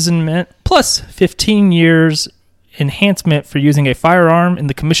imprisonment plus 15 years enhancement for using a firearm in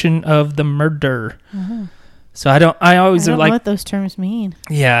the commission of the murder. Uh-huh. So I don't know what those terms mean.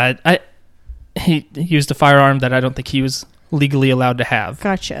 Yeah, he used a firearm that I don't think he was legally allowed to have.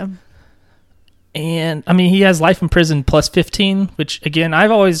 Gotcha. And I mean, he has life in prison plus 15, which again,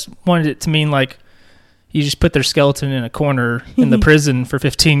 I've always wanted it to mean like you just put their skeleton in a corner in the prison for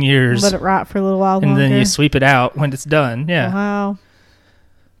 15 years. Let it rot for a little while and then you sweep it out when it's done. Yeah. Wow.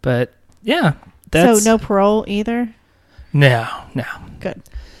 But yeah. So no parole either? No. Good.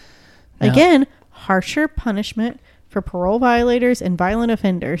 No. Again, harsher punishment for parole violators and violent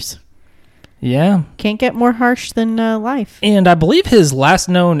offenders. Yeah. Can't get more harsh than life. And I believe his last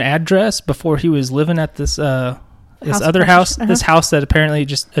known address before he was living at this other house, this house that apparently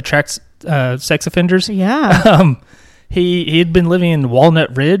just attracts sex offenders. Yeah. He had been living in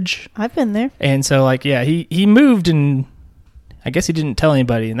Walnut Ridge. I've been there. And so he moved, and I guess he didn't tell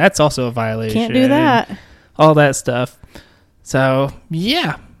anybody, and that's also a violation. Can't do that. All that stuff. So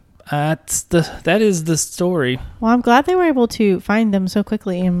yeah. That is the story. Well, I'm glad they were able to find them so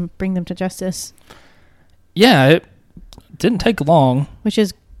quickly and bring them to justice. Yeah, it didn't take long. Which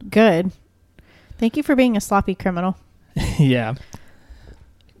is good. Thank you for being a sloppy criminal. Yeah.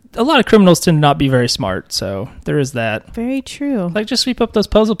 A lot of criminals tend to not be very smart, so there is that. Very true. Like, just sweep up those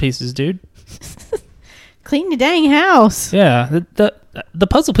puzzle pieces, dude. Clean the dang house. Yeah, the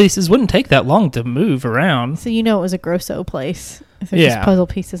puzzle pieces wouldn't take that long to move around. So you know it was a Grosso place. If they're just puzzle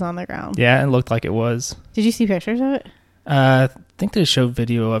pieces on the ground. Yeah, it looked like it was. Did you see pictures of it? I think they showed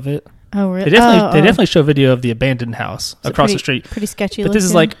video of it. Oh, really? They definitely show video of the abandoned house across the street. Pretty sketchy. But this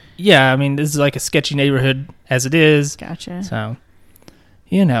is like, this is like a sketchy neighborhood as it is. Gotcha. So,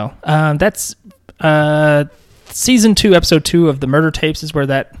 that's season 2, episode 2 of the Murder Tapes is where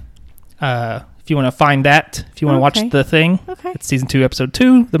that. If you want to find that, if you want to watch the thing, it's season 2, episode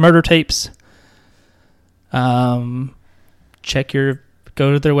 2, the Murder Tapes.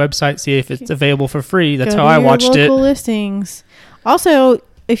 Go to their website, see if it's available for free. That's how I watched it. Local listings. Also,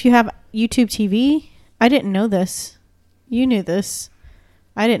 if you have YouTube TV, I didn't know this. You knew this.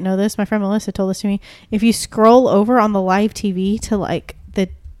 I didn't know this. My friend Melissa told this to me. If you scroll over on the live TV to like the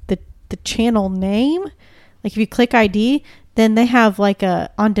channel name, like if you click ID, then they have like a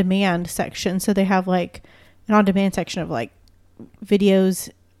on-demand section. So they have like an on-demand section of like videos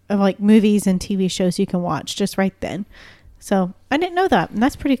of like movies and TV shows you can watch just right then. So I didn't know that, and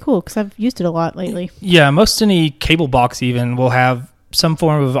that's pretty cool because I've used it a lot lately. Yeah, most any cable box even will have some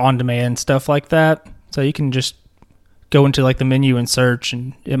form of on-demand stuff like that. So you can just go into like the menu and search,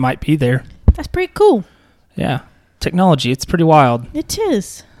 and it might be there. That's pretty cool. Yeah, technology, it's pretty wild. It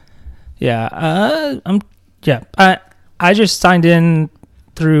is. Yeah, I just signed in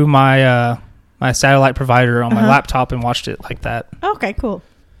through my my satellite provider on my laptop and watched it like that. Okay, cool.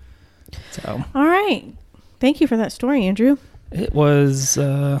 So, all right. Thank you for that story, Andrew. It was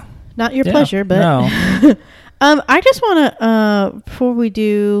not your pleasure, but no. I just want to before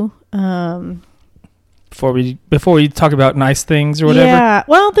we talk about nice things or whatever. Yeah.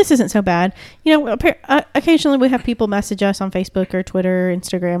 Well, this isn't so bad. Occasionally we have people message us on Facebook or Twitter,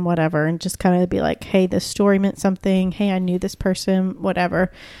 Instagram, whatever, and just kind of be like, "Hey, this story meant something. Hey, I knew this person,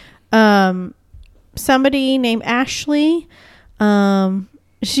 whatever." Somebody named Ashley,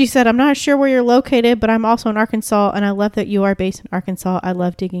 she said, "I'm not sure where you're located, but I'm also in Arkansas, and I love that you are based in Arkansas. I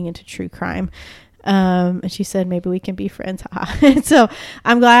love digging into true crime." And she said, maybe we can be friends. So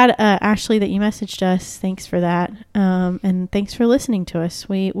I'm glad, Ashley, that you messaged us. Thanks for that. And thanks for listening to us.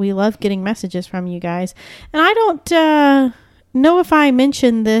 We love getting messages from you guys. And I don't know if I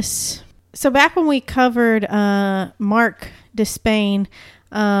mentioned this. So back when we covered Mark Despain,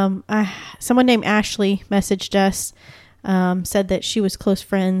 someone named Ashley messaged us, said that she was close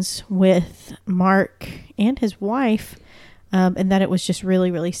friends with Mark and his wife, and that it was just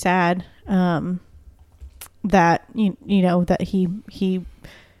really, really sad that that he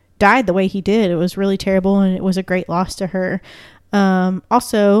died the way he did. It was really terrible, and it was a great loss to her.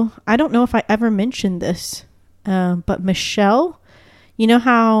 Also, I don't know if I ever mentioned this, but Michelle, you know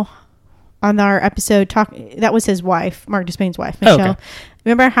how on our episode that was his wife, Mark Despain's wife, Michelle. Oh, okay.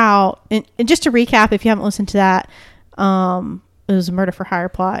 Remember how, and just to recap, if you haven't listened to that, it was a murder for hire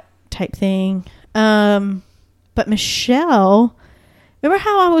plot type thing. But Michelle, remember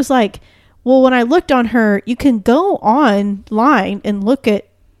how I was like, well, when I looked on her, you can go online and look at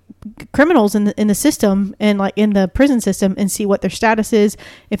criminals in the system and like in the prison system and see what their status is,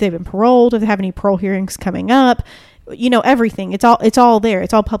 if they've been paroled, if they have any parole hearings coming up, everything. It's all there.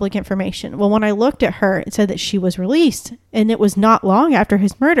 It's all public information. Well, when I looked at her, it said that she was released, and it was not long after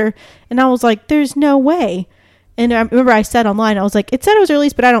his murder. And I was like, there's no way. And I remember I said online, I was like, it said it was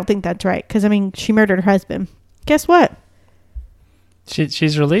released, but I don't think that's right. Because, she murdered her husband. Guess what?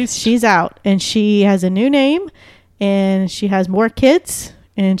 She's released? She's out. And she has a new name. And she has more kids.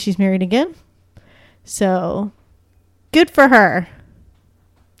 And she's married again. So, good for her.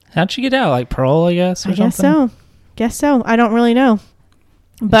 How'd she get out? Like parole, I guess? I guess so. I don't really know.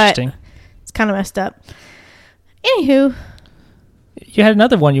 But it's kind of messed up. Anywho. You had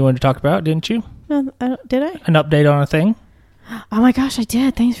another one you wanted to talk about, didn't you? Did I? An update on a thing? Oh my gosh, I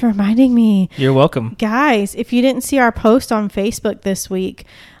did. Thanks for reminding me. You're welcome. Guys, if you didn't see our post on Facebook this week,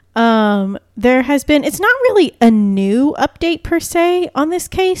 there has been, it's not really a new update per se on this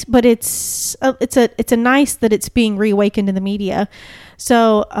case, but it's a nice that it's being reawakened in the media.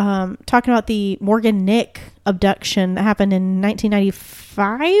 So, talking about the Morgan Nick abduction that happened in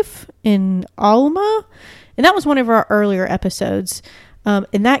 1995 in Alma. And that was one of our earlier episodes.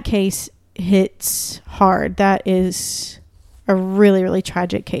 In that case, hits hard. That is a really, really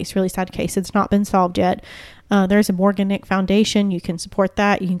tragic case, really sad case. It's not been solved yet. There's a Morgan Nick Foundation. You can support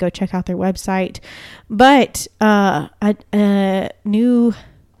that. You can go check out their website. But a new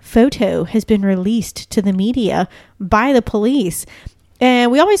photo has been released to the media by the police.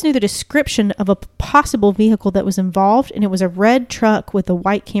 And we always knew the description of a possible vehicle that was involved, and it was a red truck with a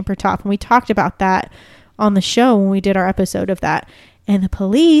white camper top. And we talked about that on the show when we did our episode of that. And the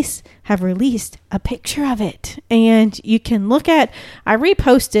police have released a picture of it. And you can look at, I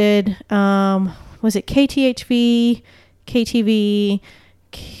reposted, was it KTHV KTV,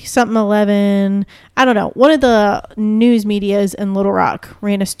 something 11. I don't know. One of the news medias in Little Rock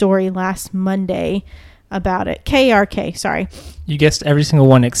ran a story last Monday about it. KRK, sorry. You guessed every single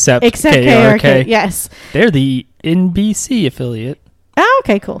one except KRK. Yes. They're the NBC affiliate. Oh,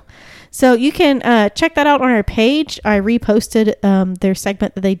 okay, cool. So you can check that out on our page. I reposted their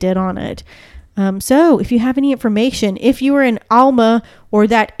segment that they did on it. So if you have any information, if you were in Alma or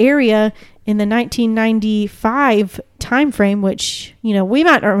that area in the 1995 time frame, which, you know, we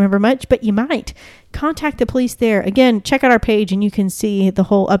might not remember much, but you might, contact the police there. Again, check out our page and you can see the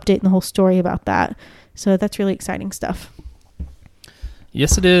whole update and the whole story about that. So that's really exciting stuff.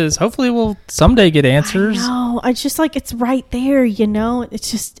 Yes, it is. Hopefully we'll someday get answers. I know. It's just like, it's right there, you know,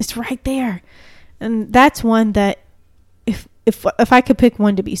 it's right there. And that's one that if I could pick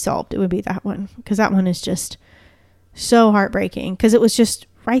one to be solved, it would be that one, because that one is just so heartbreaking, because it was just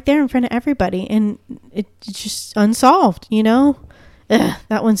right there in front of everybody and it's just unsolved, you know.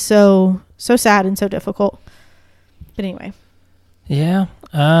 That one's so sad and so difficult. But anyway. Yeah.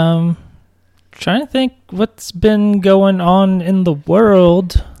 Trying to think what's been going on in the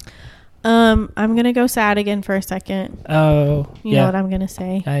world. I'm gonna go sad again for a second. Oh, you know what I'm gonna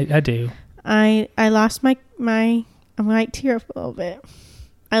say? I do. I lost my I might tear up a little bit.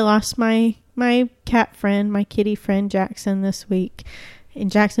 I lost my cat friend, my kitty friend Jackson this week.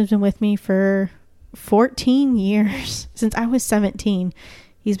 And Jackson's been with me for 14 years. Since I was 17,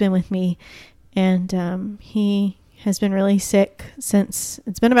 he's been with me. And he has been really sick since,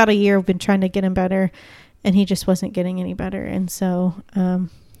 it's been about a year. We've been trying to get him better, and he just wasn't getting any better. And so I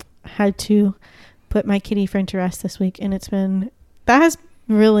had to put my kitty friend to rest this week. And that has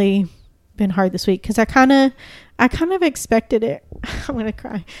really been hard this week, because I kind of expected it. I'm gonna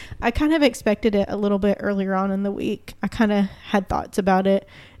cry. I kind of expected it a little bit earlier on in the week. I kind of had thoughts about it,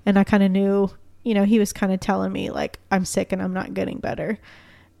 and I kind of knew, you know, he was kind of telling me like, I'm sick and I'm not getting better,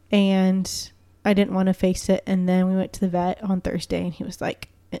 and I didn't want to face it. And then we went to the vet on Thursday, and he was like,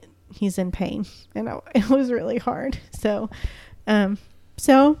 he's in pain, and it was really hard. So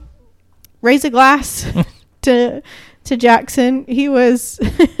raise a glass to Jackson.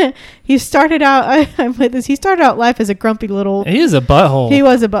 He started out, I'm with this, he started out life as a grumpy little, he is a butthole. He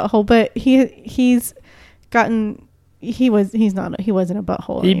was a butthole, but he wasn't a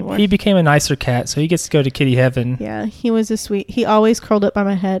butthole anymore. He became a nicer cat, so he gets to go to kitty heaven. Yeah, he was he always curled up by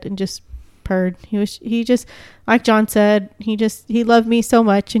my head and just purred. He just, like John said, he loved me so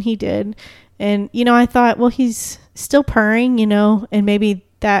much, and he did. And, you know, I thought, well, he's still purring, you know, and maybe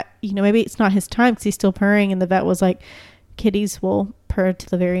that, you know, maybe it's not his time because he's still purring. And the vet was like, kitties will purr to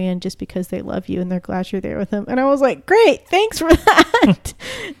the very end just because they love you and they're glad you're there with them. And I was like, great, thanks for that.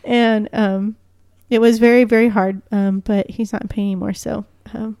 And it was very, very hard, but he's not in pain anymore. So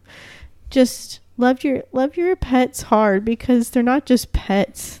just love your pets hard, because they're not just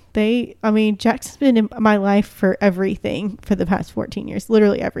pets. Jackson's been in my life for everything for the past 14 years,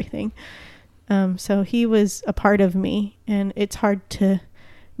 literally everything. So he was a part of me, and it's hard to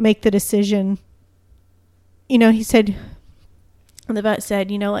make the decision. You know, the vet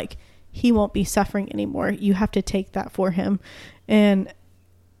said, you know, like, he won't be suffering anymore. You have to take that for him. And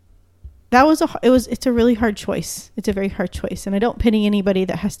that was it's a really hard choice. It's a very hard choice. And I don't pity anybody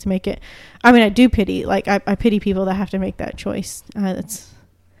that has to make it. I mean, I do pity, like, I pity people that have to make that choice. It's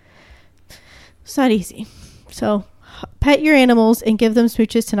not easy. So pet your animals and give them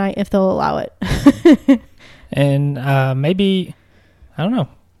smooches tonight if they'll allow it. And maybe, I don't know.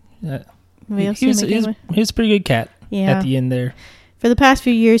 He was a pretty good cat. Yeah. At the end there. For the past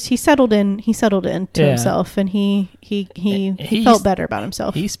few years, he settled in to himself, and he felt better about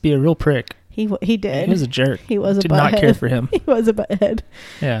himself. He used to be a real prick. He did. He was a jerk. He was a butthead. Did not care for him. He was a butthead.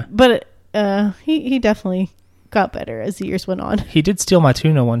 Yeah. But he definitely got better as the years went on. He did steal my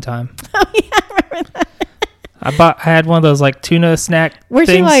tuna one time. Oh yeah, I remember that. I had one of those like tuna snack Were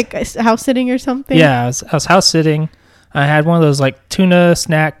things. you like house sitting or something? Yeah, I was house sitting. I had one of those like tuna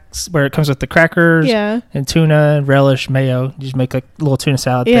snacks where it comes with the crackers and tuna and relish, mayo. You just make a little tuna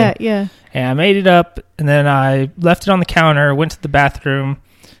salad thing. Yeah. And I made it up, and then I left it on the counter, went to the bathroom,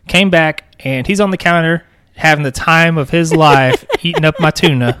 came back, and he's on the counter having the time of his life eating up my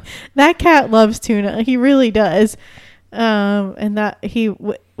tuna. That cat loves tuna. He really does. And that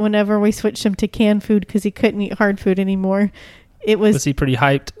whenever we switched him to canned food because he couldn't eat hard food anymore, was he pretty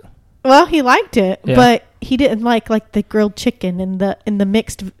hyped? Well, he liked it, but he didn't like the grilled chicken and the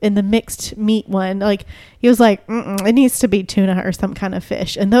mixed meat one. Like, he was like, it needs to be tuna or some kind of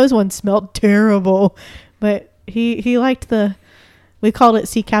fish, and those ones smelled terrible. But he liked we called it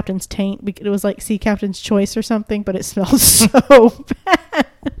Sea Captain's Taint because it was like Sea Captain's Choice or something, but it smelled so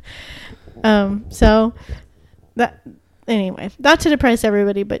bad. So that anyway, not to depress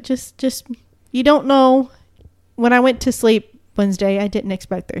everybody, but just you don't know. When I went to sleep Wednesday, I didn't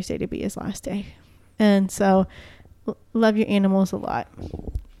expect Thursday to be his last day. And so love your animals a lot.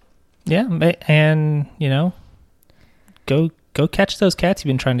 Yeah, and go catch those cats you've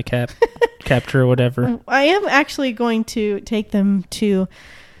been trying to capture or whatever. I am actually going to take them to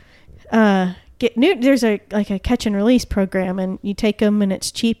there's a catch and release program, and you take them and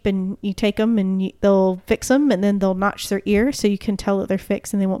it's cheap, and you take them and they'll fix them, and then they'll notch their ear so you can tell that they're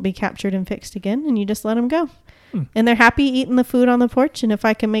fixed and they won't be captured and fixed again, and you just let them go. And they're happy eating the food on the porch, and if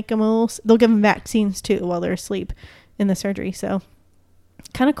I can make them they'll give them vaccines too while they're asleep in the surgery. So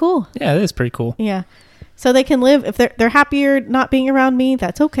kind of cool. Yeah, that is pretty cool. Yeah. So they can live. If they're happier not being around me,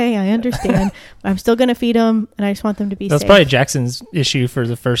 that's okay. I understand. But I'm still going to feed them, and I just want them to be safe. That's probably Jackson's issue for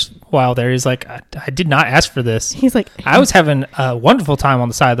the first while there. He's like, I did not ask for this. He's like, I was having a wonderful time on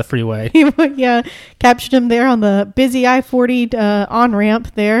the side of the freeway. Yeah, captured him there on the busy I-40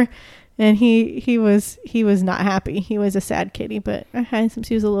 on-ramp there, and he was not happy. He was a sad kitty, but I had him since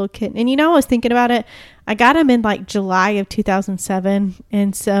he was a little kitten. And I was thinking about it. I got him in like July of 2007,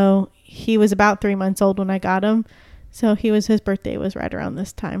 and so he was about 3 months old when I got him. So his birthday was right around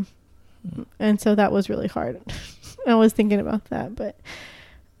this time. And so that was really hard. I was thinking about that, but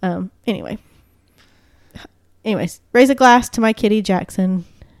anyways, raise a glass to my kitty Jackson.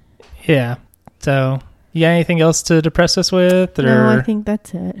 Yeah. So you got anything else to depress us with? Or? No, I think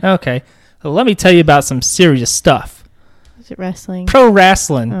that's it. Okay. Well, let me tell you about some serious stuff. Is it wrestling? Pro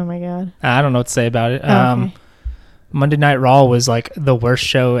wrestling. Oh my God. I don't know what to say about it. Okay. Monday Night Raw was like the worst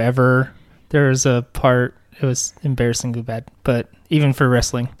show ever. There was a part, it was embarrassingly bad, but even for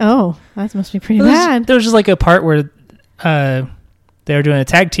wrestling. Oh, that must be pretty bad. There was just like a part where they were doing a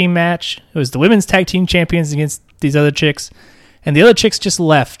tag team match. It was the women's tag team champions against these other chicks, and the other chicks just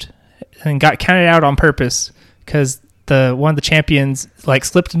left and got counted out on purpose because one of the champions like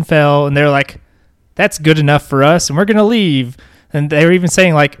slipped and fell, and they're like, that's good enough for us, and we're going to leave. And they were even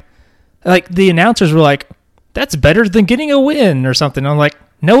saying like the announcers were like, that's better than getting a win or something. I'm like,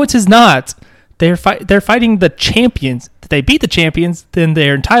 no, it is not. They're fighting the champions. If they beat the champions, then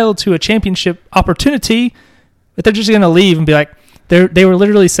they're entitled to a championship opportunity. But they're just going to leave and be like, they were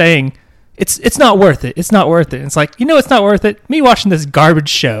literally saying, it's not worth it. It's not worth it. And it's like, it's not worth it. Me watching this garbage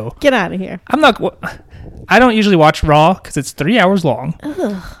show. Get out of here. I don't usually watch Raw because it's 3 hours long.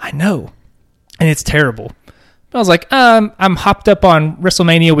 Ugh. I know. And it's terrible. I was like, I'm hopped up on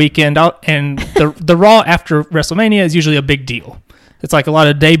WrestleMania weekend, and the Raw after WrestleMania is usually a big deal. It's like a lot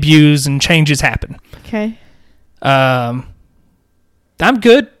of debuts and changes happen. Okay. I'm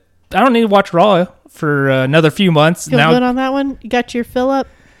good. I don't need to watch Raw for another few months. Feel good on that one? You got your fill up?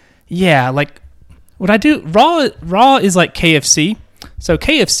 Yeah, like what I do. Raw is like KFC. So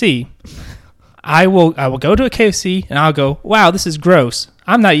KFC, I will go to a KFC and I'll go, wow, this is gross.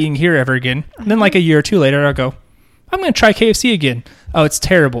 I'm not eating here ever again. And then like a year or two later, I'll go, I'm going to try KFC again. Oh, it's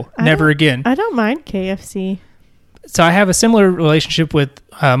terrible. Never again. I don't mind KFC. So I have a similar relationship with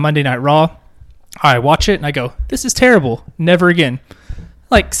Monday Night Raw. I watch it and I go, this is terrible. Never again.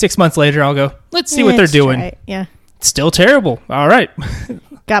 Like 6 months later, I'll go, let's see what they're doing. Try it. Yeah. It's still terrible. All right.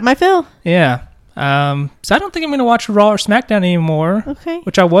 Got my fill. Yeah. So I don't think I'm going to watch Raw or SmackDown anymore. Okay.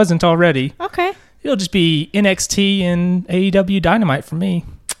 Which I wasn't already. Okay. It'll just be NXT and AEW Dynamite for me.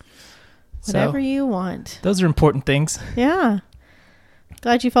 Whatever you want. Those are important things. Yeah.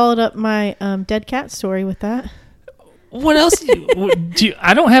 Glad you followed up my dead cat story with that. What else?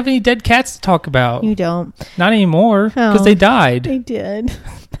 I don't have any dead cats to talk about. You don't. Not anymore because they died. They did.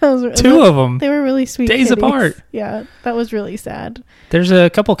 Two of them. They were really sweet. Days kitties. Apart. Yeah, that was really sad. There's a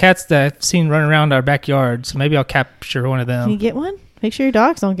couple cats that I've seen running around our backyard, so maybe I'll capture one of them. Can you get one? Make sure your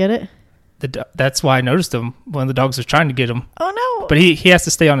dogs don't get it. That's why I noticed him. One of the dogs was trying to get him. Oh no! But he has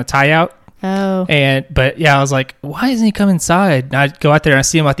to stay on a tie out. Oh. But yeah, I was like, why doesn't he come inside? And I go out there and I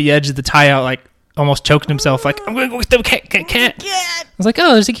see him at the edge of the tie out, like almost choking himself, like I'm gonna go with the cat. I was like,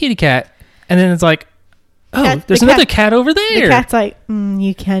 oh, there's a kitty cat, and then it's like, oh, there's another cat over there. The cat's like,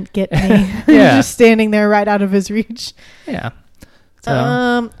 you can't get me. Yeah, just standing there right out of his reach. Yeah.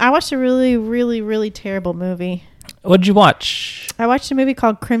 So. I watched a really, really, really terrible movie. What did you watch? I watched a movie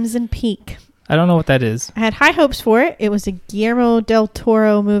called Crimson Peak. I don't know what that is. I had high hopes for it. It was a Guillermo del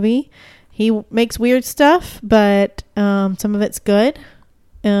Toro movie. He makes weird stuff, but some of it's good.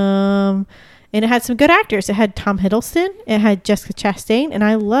 And it had some good actors. It had Tom Hiddleston. It had Jessica Chastain, and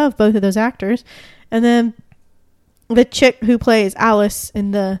I love both of those actors. And then the chick who plays Alice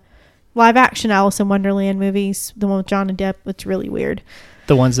in the live-action Alice in Wonderland movies, the one with Johnny Depp, it's really weird.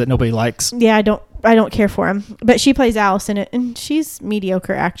 The ones that nobody likes. Yeah, I don't care for him. But she plays Alice in it, and she's a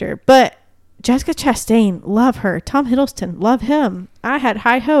mediocre actor. But Jessica Chastain, love her. Tom Hiddleston, love him. I had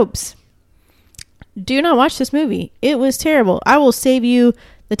high hopes. Do not watch this movie. It was terrible. I will save you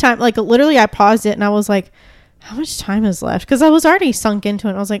the time. Like, literally, I paused it and I was like, how much time is left? Because I was already sunk into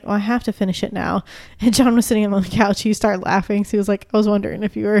it. I was like, I have to finish it now. And John was sitting on the couch. He started laughing. So he was like, I was wondering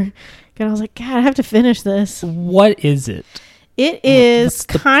if you were. And I was like, God, I have to finish this. What is it? It is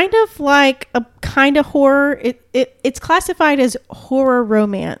kind of like a kind of horror. It's classified as horror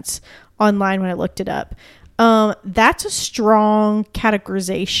romance online when I looked it up. That's a strong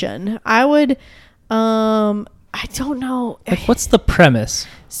categorization. I would, I don't know. Like, what's the premise?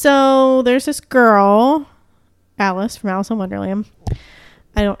 So there's this girl, Alice from Alice in Wonderland.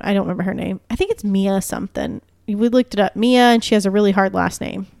 I don't remember her name. I think it's Mia something. We looked it up. Mia, and she has a really hard last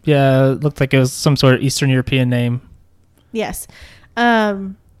name. Yeah, it looked like it was some sort of Eastern European name. Yes.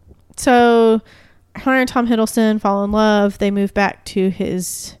 So her and Tom Hiddleston fall in love. They move back to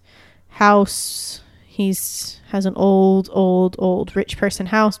his house. He's has an old rich person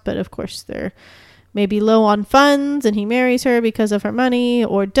house, but of course they're maybe low on funds, and he marries her because of her money,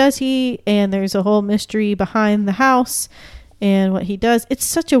 or does he? And there's a whole mystery behind the house and what he does.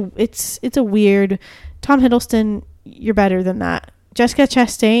 It's a weird. Tom Hiddleston, you're better than that. Jessica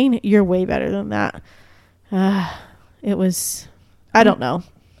Chastain, you're way better than that. It was, I don't know.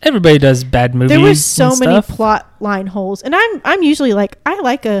 Everybody does bad movies. There were so many plot line holes, and I'm usually like, I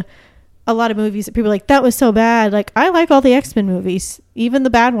like a lot of movies that people are like, that was so bad. Like, I like all the X-Men movies, even the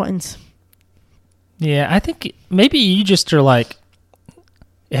bad ones. Yeah, I think maybe you just are like,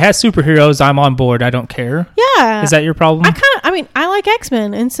 it has superheroes, I'm on board, I don't care. Yeah. Is that your problem? I like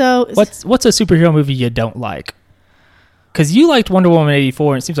X-Men, and so what's a superhero movie you don't like? Because you liked Wonder Woman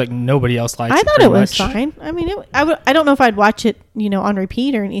 84, and it seems like nobody else likes it. I thought it was fine. I mean, I don't know if I'd watch it, on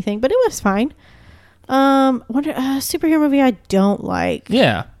repeat or anything, but it was fine. Superhero movie I don't like.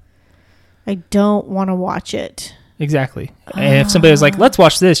 Yeah. I don't want to watch it. Exactly. And if somebody was like, let's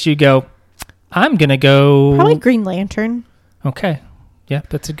watch this, you go, I'm going to go. Probably Green Lantern. Okay. Yeah,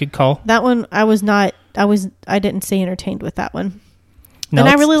 that's a good call. That one, I didn't stay entertained with that one. No, and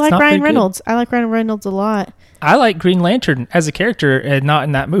I really like Ryan Reynolds. Good. I like Ryan Reynolds a lot. I like Green Lantern as a character and not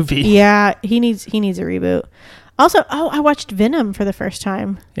in that movie. Yeah, he needs a reboot. Also, I watched Venom for the first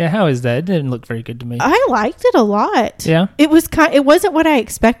time. Yeah, how is that? It didn't look very good to me. I liked it a lot. Yeah. It wasn't what I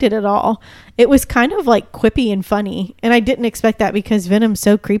expected at all. It was kind of like quippy and funny, and I didn't expect that because Venom's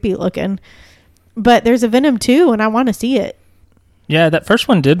so creepy looking. But there's a Venom 2, and I want to see it. Yeah, that first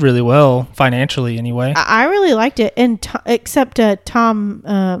one did really well financially anyway. I really liked it, and except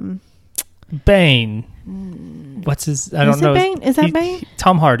Tom Bane. What's his? I don't know. Bane? Is that Bane?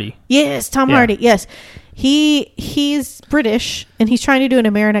 Tom Hardy. Yes, Tom Hardy. Yes, he's British, and he's trying to do an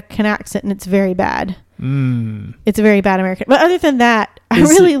American accent, and it's very bad. It's a very bad American. But other than that, I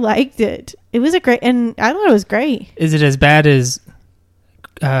really liked it. It was I thought it was great. Is it as bad as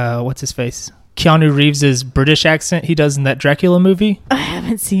what's his face? Keanu Reeves' British accent he does in that Dracula movie? I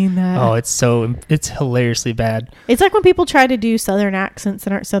haven't seen that. Oh, it's hilariously bad. It's like when people try to do Southern accents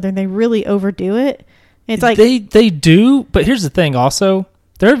that aren't Southern, they really overdo it. It's like they do, but here's the thing also.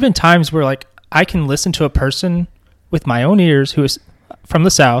 There have been times where like I can listen to a person with my own ears who is from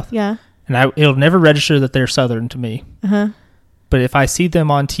the South. Yeah. And it'll never register that they're Southern to me. Uh-huh. But if I see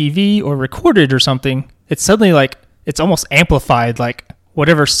them on TV or recorded or something, it's suddenly like it's almost amplified like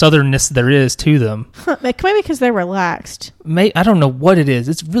whatever southernness there is to them. Maybe because they're relaxed. I don't know what it is.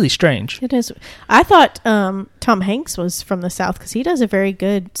 It's really strange. It is. I thought Tom Hanks was from the South because he does a very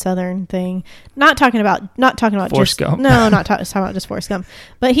good Southern thing. Not talking about Forrest Gump. No, not talking about just Forrest Gump.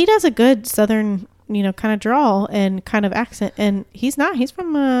 But he does a good Southern, kind of drawl and kind of accent. And he's not. He's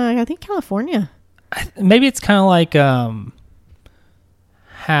from I think California. Maybe it's kind of like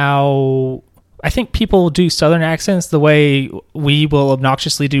how I think people do Southern accents the way we will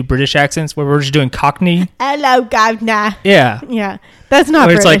obnoxiously do British accents, where we're just doing Cockney. Hello, governor. Yeah. Yeah. That's not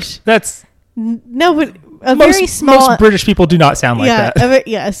where British. It's like, that's... No, but very small... Most British people do not sound like that.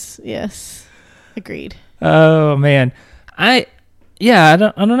 Yes. Agreed. Oh, man. I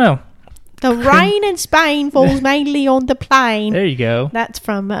don't know. The rain in Spain falls mainly on the plain. There you go. That's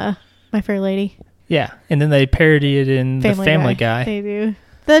from My Fair Lady. Yeah. And then they parody it in The Family Guy. They do.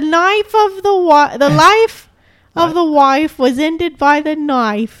 The life of the wife was ended by the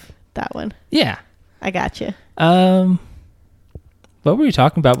knife. That one. Yeah. I got you. What were you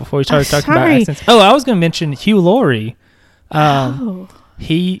talking about before we started talking about accents? Oh, I was going to mention Hugh Laurie.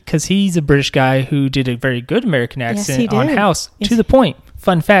 Because he's a British guy who did a very good American accent on House. Yes. To the point.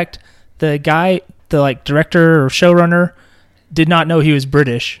 Fun fact, the guy, the director or showrunner, did not know he was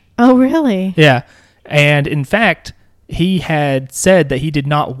British. Oh, really? Yeah. And in fact, he had said that he did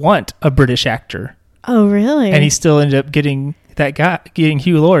not want a British actor. Oh, really? And he still ended up getting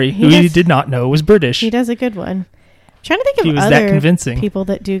Hugh Laurie, who he did not know was British. He does a good one. I'm trying to think of other people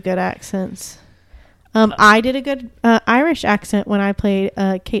that do good accents. I did a good Irish accent when I played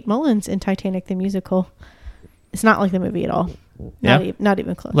Kate Mullins in Titanic the musical. It's not like the movie at all. Not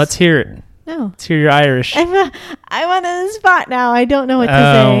even close. Let's hear it. No. Let's hear your Irish. I'm on the spot now. I don't know what to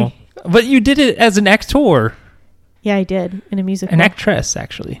say. But you did it as an actor. Yeah, I did in a musical. An actress,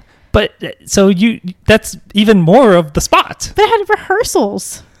 actually. But so that's even more of the spot. But I had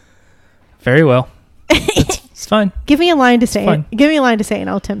rehearsals. Very well. It's fine. Give me a line to say. Give me a line to say and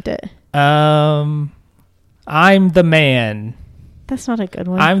I'll attempt it. I'm the man. That's not a good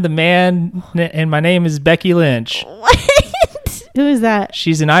one. I'm the man and my name is Becky Lynch. What? Who is that?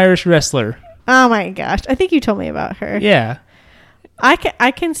 She's an Irish wrestler. Oh my gosh. I think you told me about her. Yeah.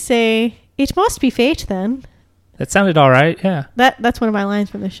 I can say it must be fate then. That sounded all right. Yeah. That's one of my lines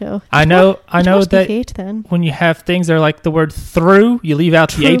from the show. I know that fate, then. When you have things that are like the word through, you leave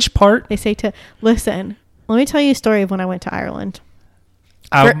out the H part. They say listen, let me tell you a story of when I went to Ireland.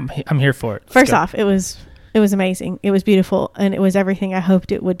 I'm here for it. First off, it was amazing. It was beautiful and it was everything I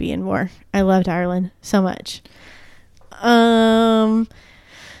hoped it would be and more. I loved Ireland so much.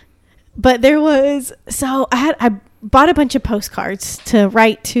 But there was, I bought a bunch of postcards to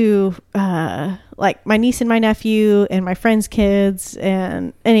write to, like my niece and my nephew and my friends' kids.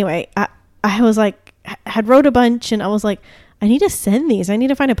 And anyway, I was like, had wrote a bunch and I was like, I need to send these. I need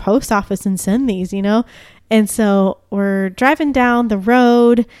to find a post office and send these, And so we're driving down the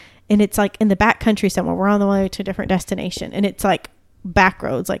road and it's like in the back country somewhere. We're on the way to a different destination and it's like back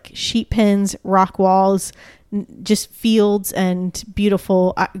roads, like sheep pens, rock walls, just fields and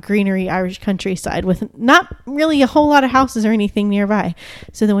beautiful greenery Irish countryside with not really a whole lot of houses or anything nearby.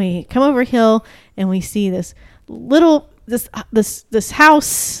 So then we come over a hill and we see this little this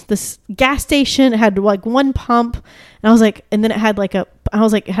house, this gas station. It had like one pump, and I was like, and then it had like it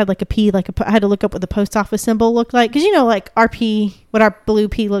had like a P, I had to look up what the post office symbol looked like, because like RP, what our blue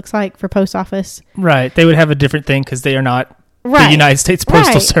P looks like for post office. Right, they would have a different thing because they are not the United States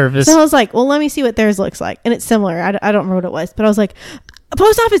Postal Service. So I was like, well, let me see what theirs looks like, and it's similar. I don't remember what it was, but I was like, a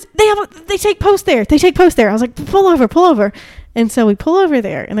post office. They take post there. They take post there. I was like, pull over, and so we pull over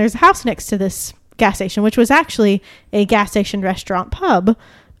there, and there's a house next to this gas station, which was actually a gas station restaurant pub,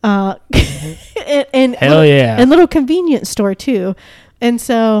 and hell yeah, and little convenience store too. And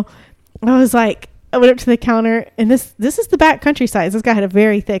so I was like, I went up to the counter, and this is the back countryside. This guy had a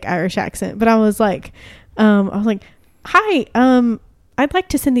very thick Irish accent, but I was like, hi, I'd like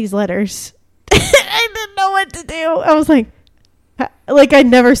to send these letters. I didn't know what to do. I was like I'd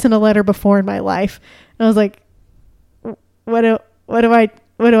never sent a letter before in my life. And I was like, what do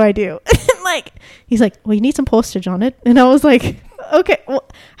I do? Like, he's like, well, you need some postage on it. And I was like, okay, well,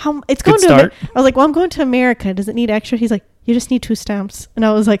 how it's going to, I was like, well, I'm going to America. Does it need extra? He's like, you just need 2 stamps. And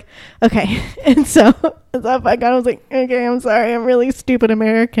I was like, okay. And so I was like, okay, I'm sorry. I'm really stupid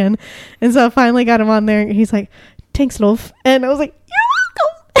American. And so I finally got him on there. And he's like, thanks, love. And I was like,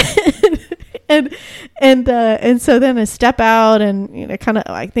 you're welcome. and so then I step out and, kind of,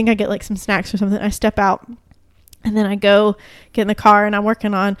 I think I get like some snacks or something. I step out. And then I go get in the car and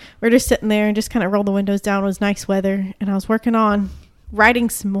we're just sitting there and just kind of roll the windows down. It was nice weather. And I was working on writing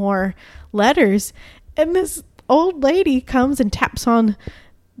some more letters. And this old lady comes and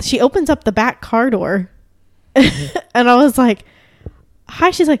she opens up the back car door. And I was like,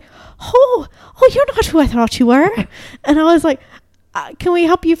 hi. She's like, oh, you're not who I thought you were. And I was like, can we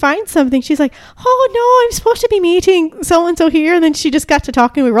help you find something? She's like, oh no, I'm supposed to be meeting so-and-so here. And then she just got to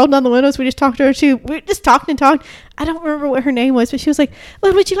talking. We rolled down the windows. We just talked to her. We just talked and talked. I don't remember what her name was, but she was like,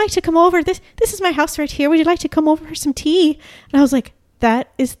 well, would you like to come over? This is my house right here. Would you like to come over for some tea? And I was like,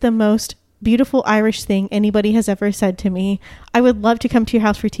 that is the most beautiful Irish thing anybody has ever said to me. I would love to come to your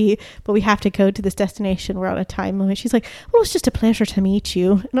house for tea, but we have to go to this destination. We're on a time limit. She's like, well, it's just a pleasure to meet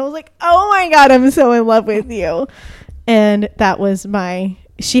you. And I was like, oh my God, I'm so in love with you. And that was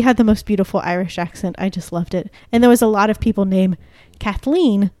she had the most beautiful Irish accent. I just loved it. And there was a lot of people named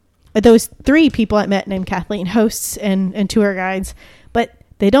Kathleen. Those 3 people I met named Kathleen, hosts and tour guides. But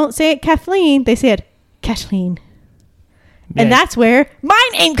they don't say it Kathleen. They say it Kathleen. Yeah. And that's where my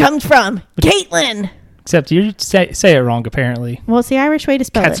name comes from. Caitlin. Except you say it wrong, apparently. Well, it's the Irish way to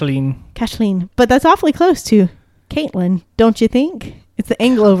spell Kathleen. it. Kathleen. But that's awfully close to Caitlin, don't you think? It's the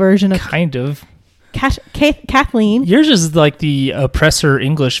Anglo version of... Kind of. Kathleen. Yours is like the oppressor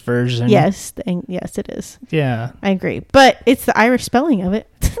English version. Yes, yes, it is. Yeah, I agree, but it's the Irish spelling of it.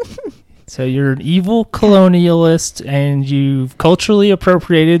 So you're an evil colonialist, and you've culturally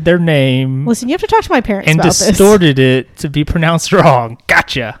appropriated their name. Listen, you have to talk to my parents and about this. distorted it to be pronounced wrong.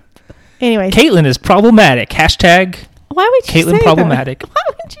 Gotcha. Anyways, Caitlin is problematic. Hashtag. Why would you Caitlin say problematic. that? Why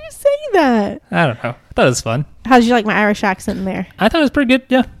would you say that? I don't know. I thought it was fun. How did you like my Irish accent in there? I thought it was pretty good.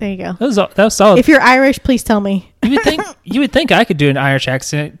 Yeah, there you go. That was solid. If you're Irish, please tell me. You would think I could do an Irish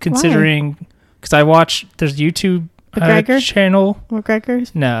accent, considering because I watch. There's a YouTube channel.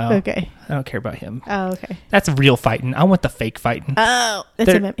 McGregor's? No. Okay. I don't care about him. Oh, okay. That's real fighting. I want the fake fighting. Oh,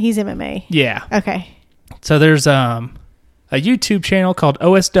 he's MMA. Yeah. Okay. So there's a YouTube channel called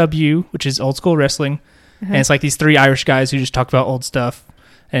OSW, which is Old School Wrestling, and it's like these 3 Irish guys who just talk about old stuff,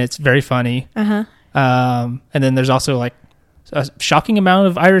 and it's very funny. And then there's also like a shocking amount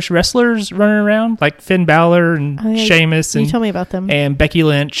of Irish wrestlers running around, like Finn Balor and Sheamus. You told me about them. And Becky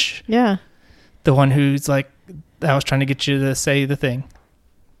Lynch. Yeah. The one who's like, I was trying to get you to say the thing.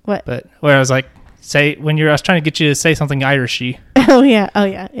 What? But where I was like, I was trying to get you to say something Irishy. Oh yeah.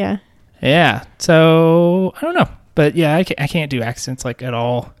 Yeah. So I don't know, but yeah, I can't do accents like at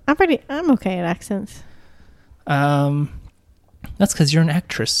all. I'm okay at accents. That's because you're an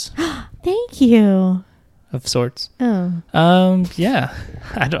actress. Thank you. Of sorts. Oh. Yeah.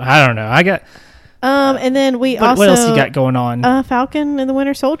 I don't know. I got. And then what else you got going on? Falcon and the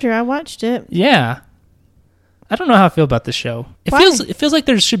Winter Soldier. I watched it. Yeah. I don't know how I feel about this show. It feels like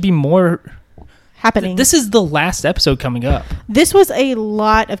there should be more happening. This is the last episode coming up. This was a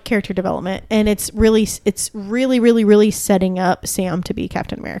lot of character development, and it's really setting up Sam to be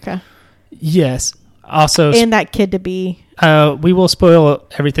Captain America. Yes. Also, and that kid to be. We will spoil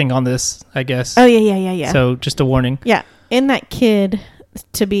everything on this, I guess. Oh yeah. So just a warning. Yeah, and that kid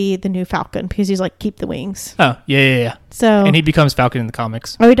to be the new Falcon because he's like keep the wings. Oh yeah. So and he becomes Falcon in the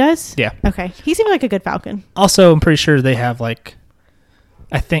comics. Oh, he does. Yeah. Okay, he seemed like a good Falcon. Also, I'm pretty sure they have like,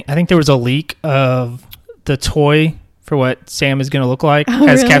 I think there was a leak of the toy for what Sam is going to look like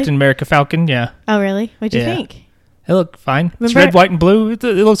as Captain America Falcon. Yeah. Oh really? What'd you think? It looked fine. It's red, white, and blue. It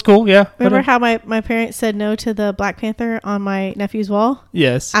looks cool. Yeah. Remember how my parents said no to the Black Panther on my nephew's wall?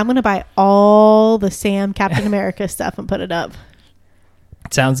 Yes. I'm going to buy all the Sam Captain America stuff and put it up.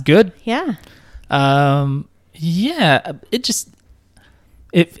 Sounds good. Yeah. Yeah. It just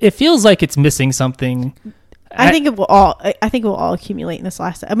it feels like it's missing something. I think it will all accumulate in this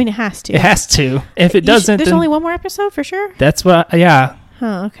last. I mean, it has to. It has to. If it doesn't, there's only one more episode for sure. That's what. Yeah.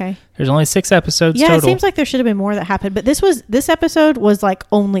 Oh, okay. There's only 6 episodes total. Yeah, it seems like there should have been more that happened, but this episode was like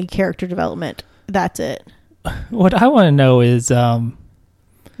only character development. That's it. What I want to know is there's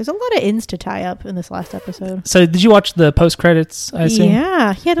a lot of ends to tie up in this last episode. So did you watch the post credits? I assume.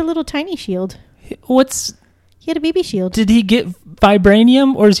 Yeah, he had a little tiny shield. He had a BB shield. Did he get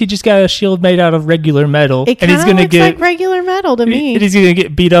vibranium, or has he just got a shield made out of regular metal? It kind of looks like regular metal to me. And he's going to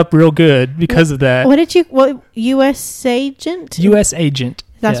get beat up real good because of that. U.S. agent? U.S. agent.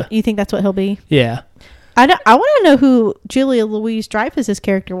 You think that's what he'll be? Yeah. I want to know who Julia Louis-Dreyfus's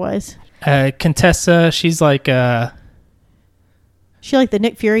character was. Contessa, she's like... she like the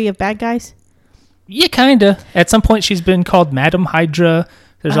Nick Fury of bad guys? Yeah, kind of. At some point, she's been called Madam Hydra.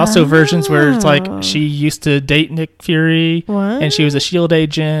 There's also versions where it's like she used to date Nick Fury, and she was a S.H.I.E.L.D.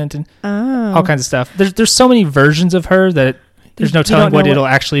 agent, and all kinds of stuff. There's so many versions of her that there's no telling what it'll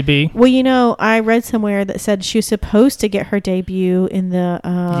actually be. Well, I read somewhere that said she was supposed to get her debut in the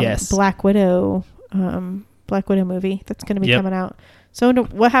Black Widow movie that's going to be coming out. So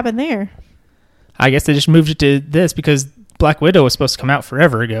what happened there? I guess they just moved it to this because Black Widow was supposed to come out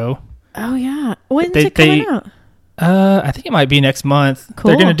forever ago. Oh yeah, when's it coming out? I think it might be next month. Cool.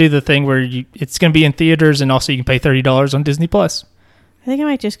 They're going to do the thing where it's going to be in theaters, and also you can pay $30 on Disney Plus. I think I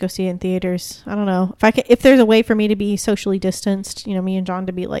might just go see it in theaters. I don't know if there's a way for me to be socially distanced. Me and John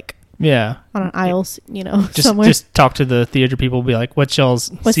to be like on an aisles. Somewhere. Just talk to the theater people. Be like, what's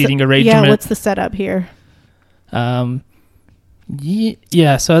y'all's seating arrangement? Yeah, what's the setup here? Yeah.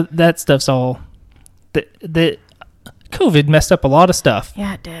 So that stuff's all. The COVID messed up a lot of stuff.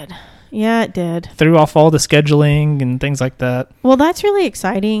 Yeah, it did. Threw off all the scheduling and things like that. Well, that's really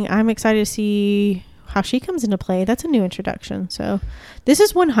exciting. I'm excited to see how she comes into play. That's a new introduction. So this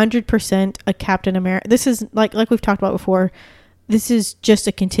is 100% a Captain America. This is like we've talked about before. This is just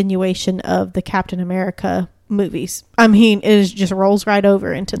a continuation of the Captain America movies. I mean, it just rolls right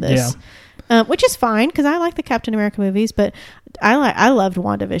over into this. Yeah. Which is fine because I like the Captain America movies, but I loved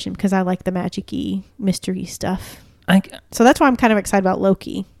WandaVision because I like the magic-y mystery stuff. So that's why I'm kind of excited about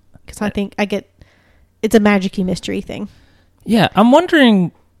Loki. Because I think it's a magic-y mystery thing. Yeah, I'm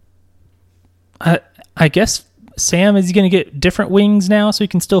wondering, I guess Sam, is he going to get different wings now so he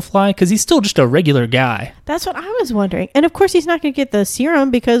can still fly? Because he's still just a regular guy. That's what I was wondering. And of course, he's not going to get the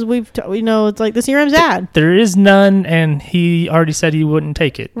serum because we know it's like the serum's bad. There is none, and he already said he wouldn't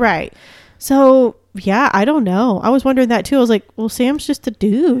take it. Right. So, yeah, I don't know. I was wondering that too. I was like, well, Sam's just a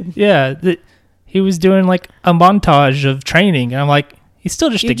dude. Yeah. He was doing like a montage of training. And I'm like, he's still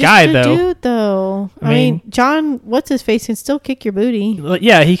just a guy, though. Dude, though. I mean, John, what's his face, can still kick your booty.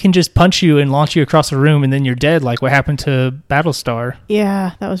 Yeah, he can just punch you and launch you across the room, and then you're dead, like what happened to Battlestar.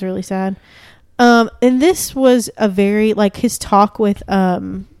 Yeah, that was really sad. And this was a very like his talk with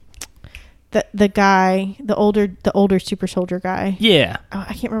the guy, the older super soldier guy. Yeah. Oh,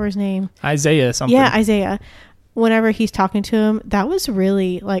 I can't remember his name. Isaiah something. Yeah, Isaiah. Whenever he's talking to him, that was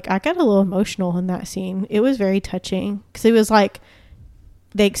really like I got a little emotional in that scene. It was very touching because it was like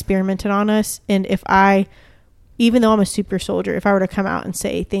they experimented on us, and even though I'm a super soldier, if I were to come out and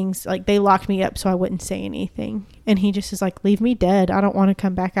say things like they locked me up so I wouldn't say anything, and he just is like, leave me dead, I don't want to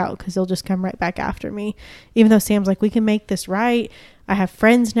come back out because they'll just come right back after me. Even though Sam's like, we can make this right, I have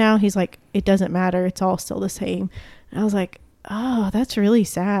friends now, he's like, it doesn't matter, it's all still the same. And I was like, oh, that's really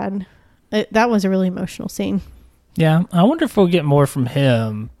sad. That was a really emotional scene. Yeah, I wonder if we'll get more from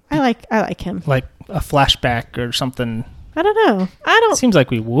him. I like him, like a flashback or something. I don't know. Seems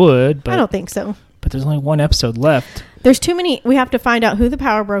like we would, but I don't think so. But there's only one episode left. There's too many. We have to find out who the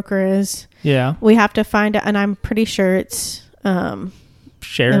power broker is. Yeah. We have to find out, and I'm pretty sure it's Sharon.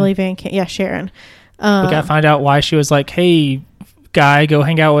 Emily Van Camp. Yeah, Sharon. We gotta find out why she was like, "Hey, guy, go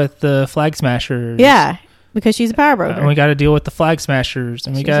hang out with the Flag Smashers." Yeah, because she's a power broker. And we got to deal with the Flag Smashers,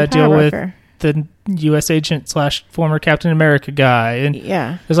 and we got to deal with the U.S. agent / former Captain America guy. And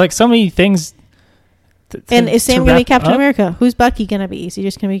yeah, there's like so many things. And is Sam going to be Captain America? Who's Bucky going to be? Is he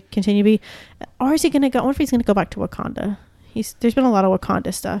just going to continue to be? Or is he going to go? I wonder if he's going to go back to Wakanda. There's been a lot of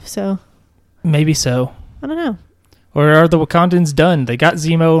Wakanda stuff, so. Maybe so. I don't know. Or are the Wakandans done? They got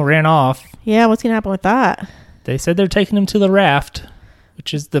Zemo and ran off. Yeah, what's going to happen with that? They said they're taking him to the Raft,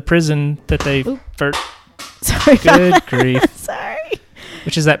 which is the prison that they... Sorry. Good grief. Sorry.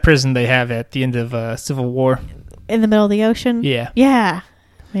 Which is that prison they have at the end of Civil War. In the middle of the ocean? Yeah. Yeah.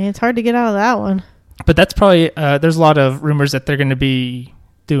 Man, it's hard to get out of that one. But that's probably, there's a lot of rumors that they're going to be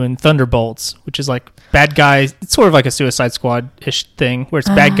doing Thunderbolts, which is like bad guys. It's sort of like a Suicide Squad-ish thing where it's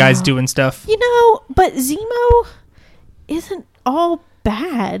bad guys doing stuff. You know, but Zemo isn't all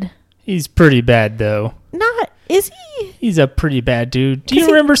bad. He's pretty bad, though. Is he? He's a pretty bad dude. Do you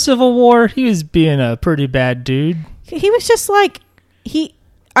remember Civil War? He was being a pretty bad dude. He was just like,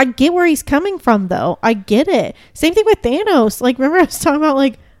 I get where he's coming from, though. I get it. Same thing with Thanos. Like, remember I was talking about,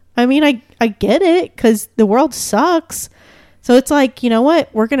 like, I mean, I get it because the world sucks. So it's like, you know what?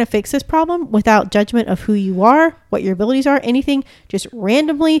 We're going to fix this problem without judgment of who you are, what your abilities are, anything. Just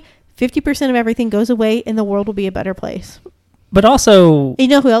randomly, 50% of everything goes away and the world will be a better place. But also... You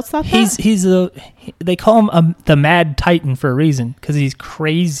know who else thought that? They call him the Mad Titan for a reason because he's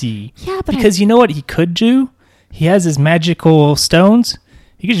crazy. Yeah, but... Because you know what he could do? He has his magical stones.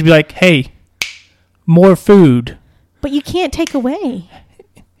 He could just be like, hey, more food. But you can't take away.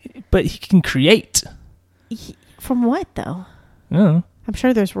 But he can create. From what, though? I'm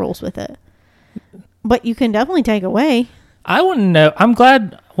sure there's rules with it. But you can definitely take away. I wouldn't know.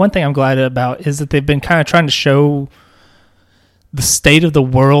 One thing I'm glad about is that they've been kind of trying to show the state of the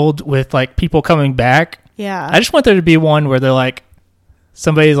world with, like, people coming back. Yeah. I just want there to be one where they're like,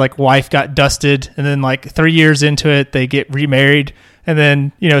 somebody's, like, wife got dusted, and then, like, 3 years into it, they get remarried. And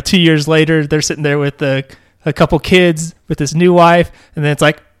then, 2 years later, they're sitting there with a couple kids with this new wife. And then it's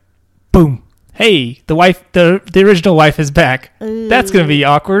like, boom. Hey, the original wife is back. That's going to be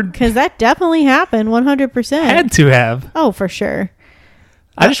awkward. Because that definitely happened, 100%. Had to have. Oh, for sure.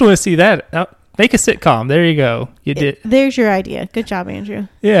 I just want to see that. Make a sitcom. There you go. You did. There's your idea. Good job, Andrew.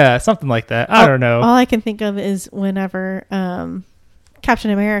 Yeah, something like that. I don't know. All I can think of is whenever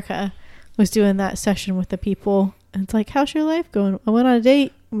Captain America was doing that session with the people. And it's like, how's your life going? I went on a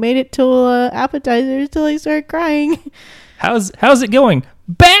date, made it till appetizers till I started crying. How's it going?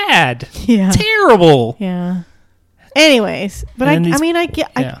 Bad. Yeah. Terrible. Yeah. Anyways, but I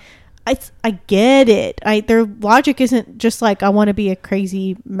get it. Their logic isn't just like I want to be a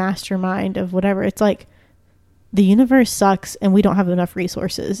crazy mastermind of whatever. It's like the universe sucks and we don't have enough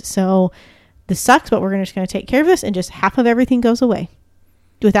resources. So this sucks, but we're just going to take care of this and just half of everything goes away.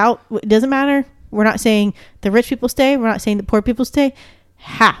 It doesn't matter. We're not saying the rich people stay. We're not saying the poor people stay.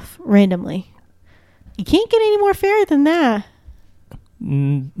 Half randomly. You can't get any more fair than that.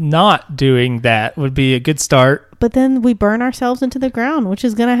 Not doing that would be a good start. But then we burn ourselves into the ground, which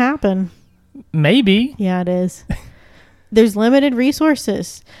is going to happen. Maybe. Yeah, it is. There's limited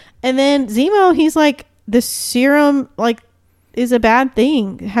resources. And then Zemo, he's like, the serum like is a bad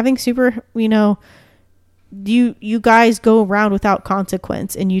thing. Having super, you guys go around without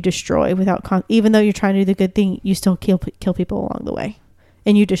consequence and you destroy without even though you're trying to do the good thing, you still kill people along the way,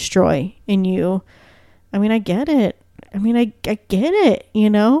 and you destroy and you. I mean, I get it. I get it.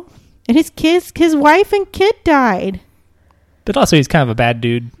 And his wife and kid died. But also, he's kind of a bad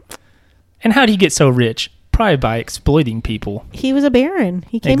dude. And how did he get so rich? Probably by exploiting people. He was a baron.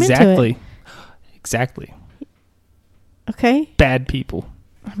 He came into it. Exactly. Okay. Bad people.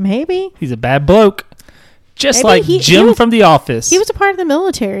 Maybe. He's a bad bloke. Just like Jim from The Office. He was a part of the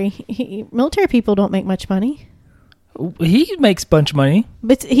military. Military people don't make much money. He makes a bunch of money.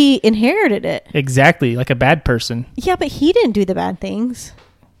 But he inherited it. Exactly. Like a bad person. Yeah, but he didn't do the bad things.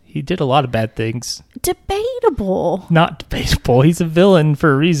 He did a lot of bad things. Debatable. Not debatable. He's a villain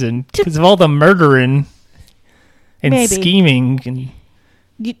for a reason. Because of all the murdering and scheming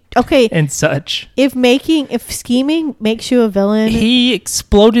and such. If scheming makes you a villain. He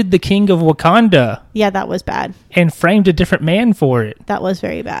exploded the king of Wakanda. Yeah, that was bad. And framed a different man for it. That was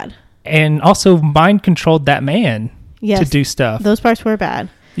very bad. And also mind controlled that man to do stuff. Those parts were bad.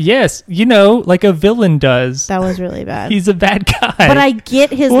 Yes, like a villain does. That was really bad. He's a bad guy. But I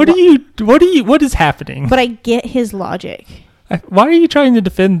get his. What is happening? But I get his logic. Why are you trying to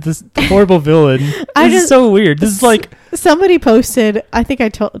defend this horrible villain? This is so weird. This is like somebody posted. I think I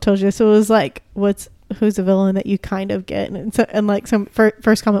told you. So it was like, who's a villain that you kind of get, and like some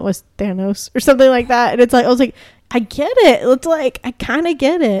first comment was Thanos or something like that. And it's like I was like, I get it. It's like I kind of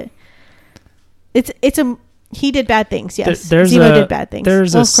get it. He did bad things, yes. Zemo did bad things.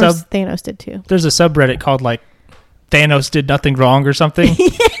 Of course, Thanos did too. There's a subreddit called like Thanos did nothing wrong or something.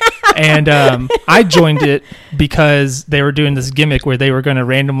 And I joined it because they were doing this gimmick where they were going to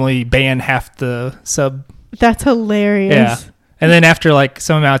randomly ban half the sub. That's hilarious. Yeah. And then after like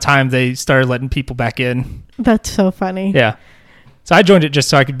some amount of time, they started letting people back in. That's so funny. Yeah. So I joined it just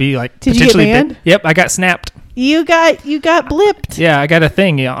so I could be like Did potentially you get banned? Yep, I got snapped. You got blipped. Yeah, I got a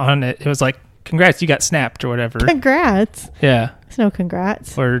thing on it. It was like, congrats, you got snapped or whatever. Congrats. Yeah. There's no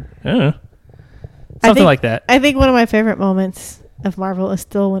congrats. Or something like that. I think one of my favorite moments of Marvel is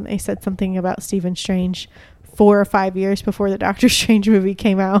still when they said something about Stephen Strange 4 or 5 years before the Doctor Strange movie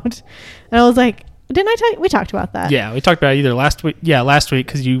came out. And I was like, didn't I tell you? We talked about that. Yeah, we talked about it either last week. Yeah, last week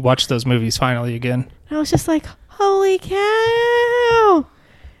because you watched those movies finally again. And I was just like, holy cow.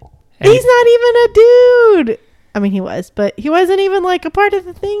 He's not even a dude. I mean, he was, but he wasn't even like a part of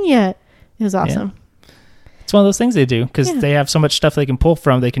the thing yet. It was awesome. Yeah. It's one of those things they do because they have so much stuff they can pull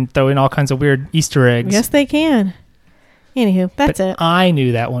from. They can throw in all kinds of weird Easter eggs. Yes, they can. Anywho, that's it. I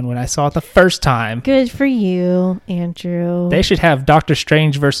knew that one when I saw it the first time. Good for you, Andrew. They should have Doctor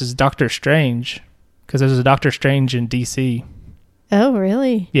Strange versus Doctor Strange because there's a Doctor Strange in DC. Oh,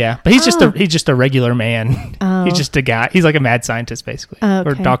 really? Yeah, but he's just a regular man. Oh. He's just a guy. He's like a mad scientist, basically,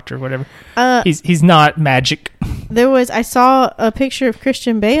 or doctor, whatever. He's not magic. I saw a picture of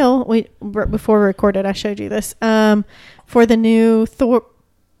Christian Bale. Before we recorded, I showed you this for the new Thor.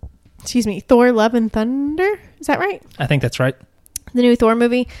 Thor: Love and Thunder. Is that right? I think that's right. The new Thor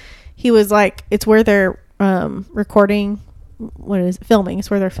movie. He was like, it's where they're recording. What is it? Filming? It's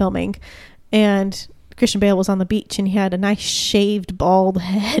where they're filming, and Christian Bale was on the beach and he had a nice shaved bald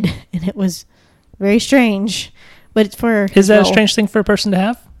head and it was very strange, but it's for is that a strange thing for a person to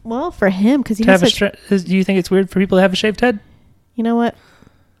have? Well, for him, because he has do you think it's weird for people to have a shaved head? You know what,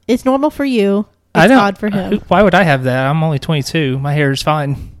 it's normal for you. It's odd for him. Why would I have that? I'm only 22. My hair is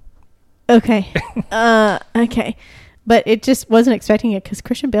fine. Okay. Okay, but it just wasn't expecting it because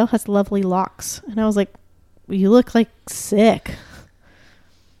Christian Bale has lovely locks and I was like, you look like sick.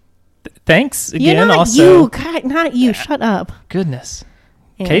 Thanks again. You're not also, you, God, not you. Shut up. Goodness,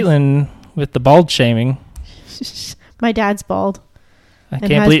 Caitlin with the bald shaming. My dad's bald. I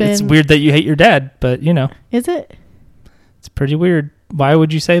can't believe it's weird that you hate your dad, but Is it? It's pretty weird. Why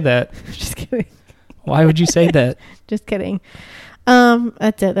would you say that? Just kidding. Why would you say that? Just kidding.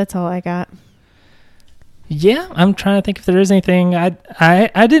 That's it. That's all I got. Yeah, I'm trying to think if there is anything.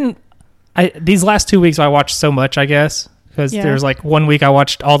 These last 2 weeks I watched so much, I guess. Because there's like 1 week I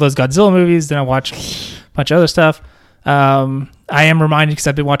watched all those Godzilla movies, then I watched a bunch of other stuff. I am reminded because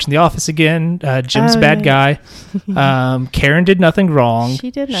I've been watching The Office again. Jim's bad guy. Karen did nothing wrong. She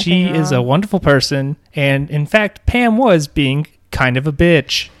did nothing She wrong. is a wonderful person. And in fact, Pam was being kind of a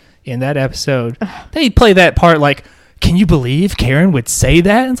bitch in that episode. They play that part like, can you believe Karen would say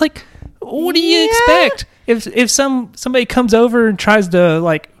that? And it's like, what do you expect? If somebody comes over and tries to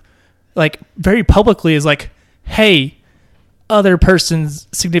like very publicly is like, hey, other person's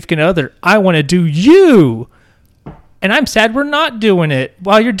significant other, I want to do you, and I'm sad we're not doing it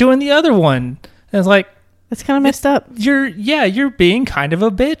while you're doing the other one. And it's like, That's kind of messed up. You're being kind of a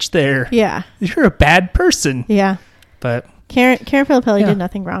bitch there. Yeah. You're a bad person. Yeah. But Karen Filippelli did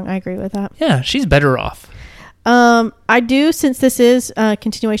nothing wrong. I agree with that. Yeah, she's better off. I do, since this is a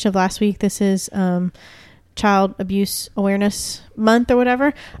continuation of last week, this is Child Abuse Awareness Month or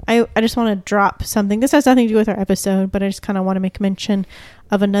whatever. I just want to drop something. This has nothing to do with our episode, but I just kind of want to make mention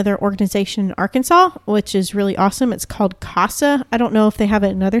of another organization in Arkansas, which is really awesome. It's called CASA. I don't know if they have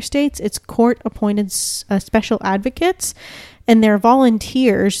it in other states. It's Court Appointed Special Advocates, and they're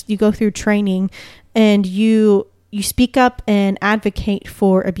volunteers. You go through training, and you speak up and advocate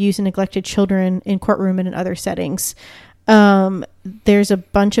for abused and neglected children in courtroom and in other settings. There's a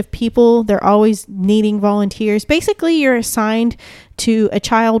bunch of people. They're always needing volunteers. Basically, you're assigned to a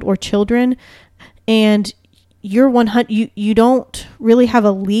child or children, and you're 100. You don't really have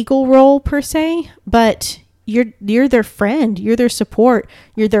a legal role per se, but you're their friend. You're their support.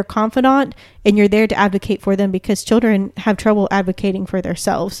 You're their confidant, and you're there to advocate for them because children have trouble advocating for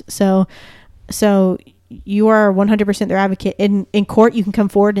themselves. So you are 100% their advocate. In court, you can come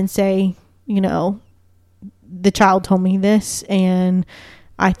forward and say, the child told me this, and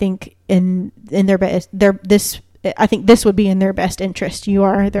I think in their best, I think this would be in their best interest. You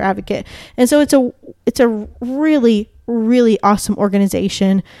are their advocate. And so it's a really, really awesome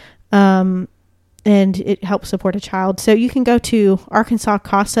organization. And it helps support a child. So you can go to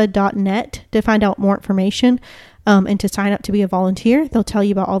arkansascasa.net to find out more information, and to sign up to be a volunteer. They'll tell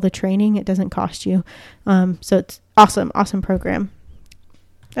you about all the training. It doesn't cost you. So it's awesome program.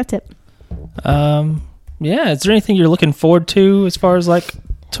 That's it. Yeah. Is there anything you're looking forward to as far as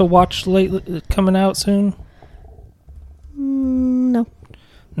to watch lately coming out soon? No,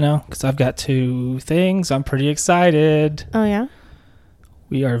 because I've got 2 things. I'm pretty excited. Oh yeah.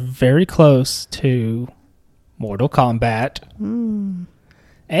 We are very close to Mortal Kombat.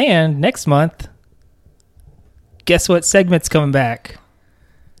 And next month, guess what segment's coming back?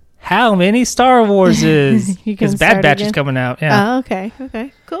 How many Star Wars is? Because Bad Batch is coming out. Yeah. Oh, okay.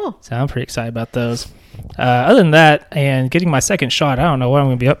 Cool. So I'm pretty excited about those. Other than that, and getting my second shot, I don't know what I'm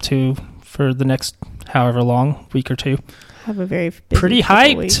going to be up to for the next however long, week or 2. I have a very busy pretty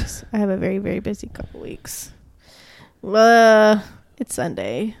hyped. Weeks. I have a very, very busy couple weeks. It's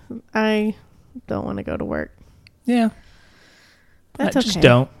Sunday. I don't want to go to work. Yeah. That's okay. Just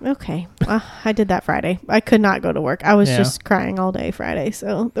don't. Okay. Well, I did that Friday. I could not go to work. I was just crying all day Friday,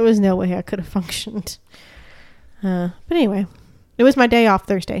 so there was no way I could have functioned. But anyway, it was my day off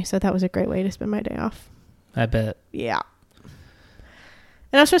Thursday, so that was a great way to spend my day off. I bet. Yeah.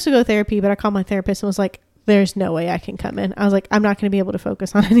 And I was supposed to go to therapy, but I called my therapist and was like, there's no way I can come in. I was like, I'm not going to be able to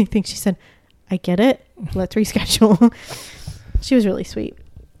focus on anything. She said, I get it. Let's reschedule. She was really sweet.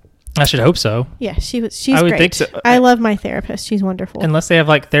 I should hope so. Yeah, she's I would great. Think so. I love my therapist. She's wonderful. Unless they have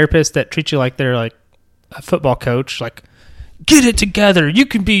therapists that treat you like they're like a football coach, get it together. You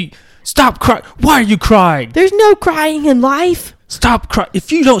can stop crying. Why are you crying? There's no crying in life. Stop crying.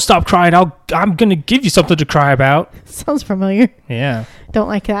 If you don't stop crying, I'm going to give you something to cry about. Sounds familiar. Yeah. Don't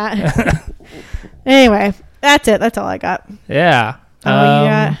like that. Anyway, that's it. That's all I got. Yeah. What you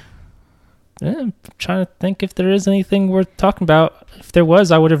got? Yeah, I'm trying to think if there is anything worth talking about. If there was,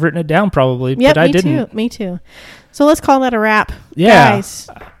 I would have written it down probably, but I didn't. Me too. So let's call that a wrap. Yeah. Guys,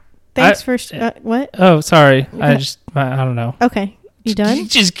 thanks for... what? Oh, sorry. I don't know. Okay. You done? You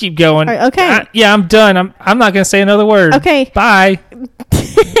just keep going. Right, okay. Yeah, I'm done. I'm not going to say another word. Okay. Bye.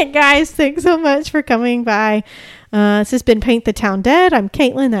 Guys, thanks so much for coming by. This has been Paint the Town Dead. I'm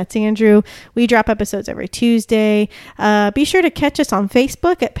Caitlin. That's Andrew. We drop episodes every Tuesday. Be sure to catch us on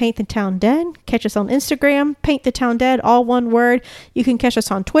Facebook at Paint the Town Dead. Catch us on Instagram, Paint the Town Dead, all one word. You can catch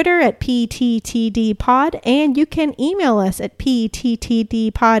us on Twitter at PTTDpod, and you can email us at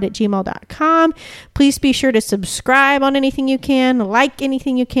pttdpod@gmail.com. Please be sure to subscribe on anything you can, like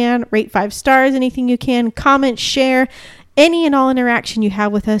anything you can, rate 5 stars anything you can, comment, share. Any and all interaction you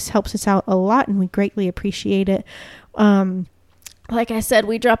have with us helps us out a lot, and we greatly appreciate it. Like I said,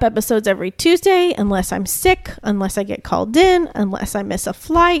 we drop episodes every Tuesday, unless I'm sick, unless I get called in, unless I miss a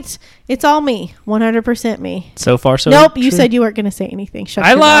flight. It's all me, 100% me. So far, so nope, true. You said you weren't going to say anything. Shut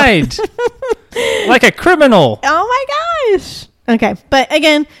I lied. Like a criminal. Oh my gosh. Okay, but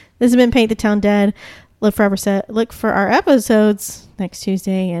again, this has been Paint the Town Dead. Look for our episodes next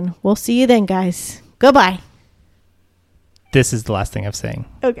Tuesday, and we'll see you then, guys. Goodbye. This is the last thing I'm saying.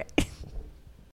 Okay.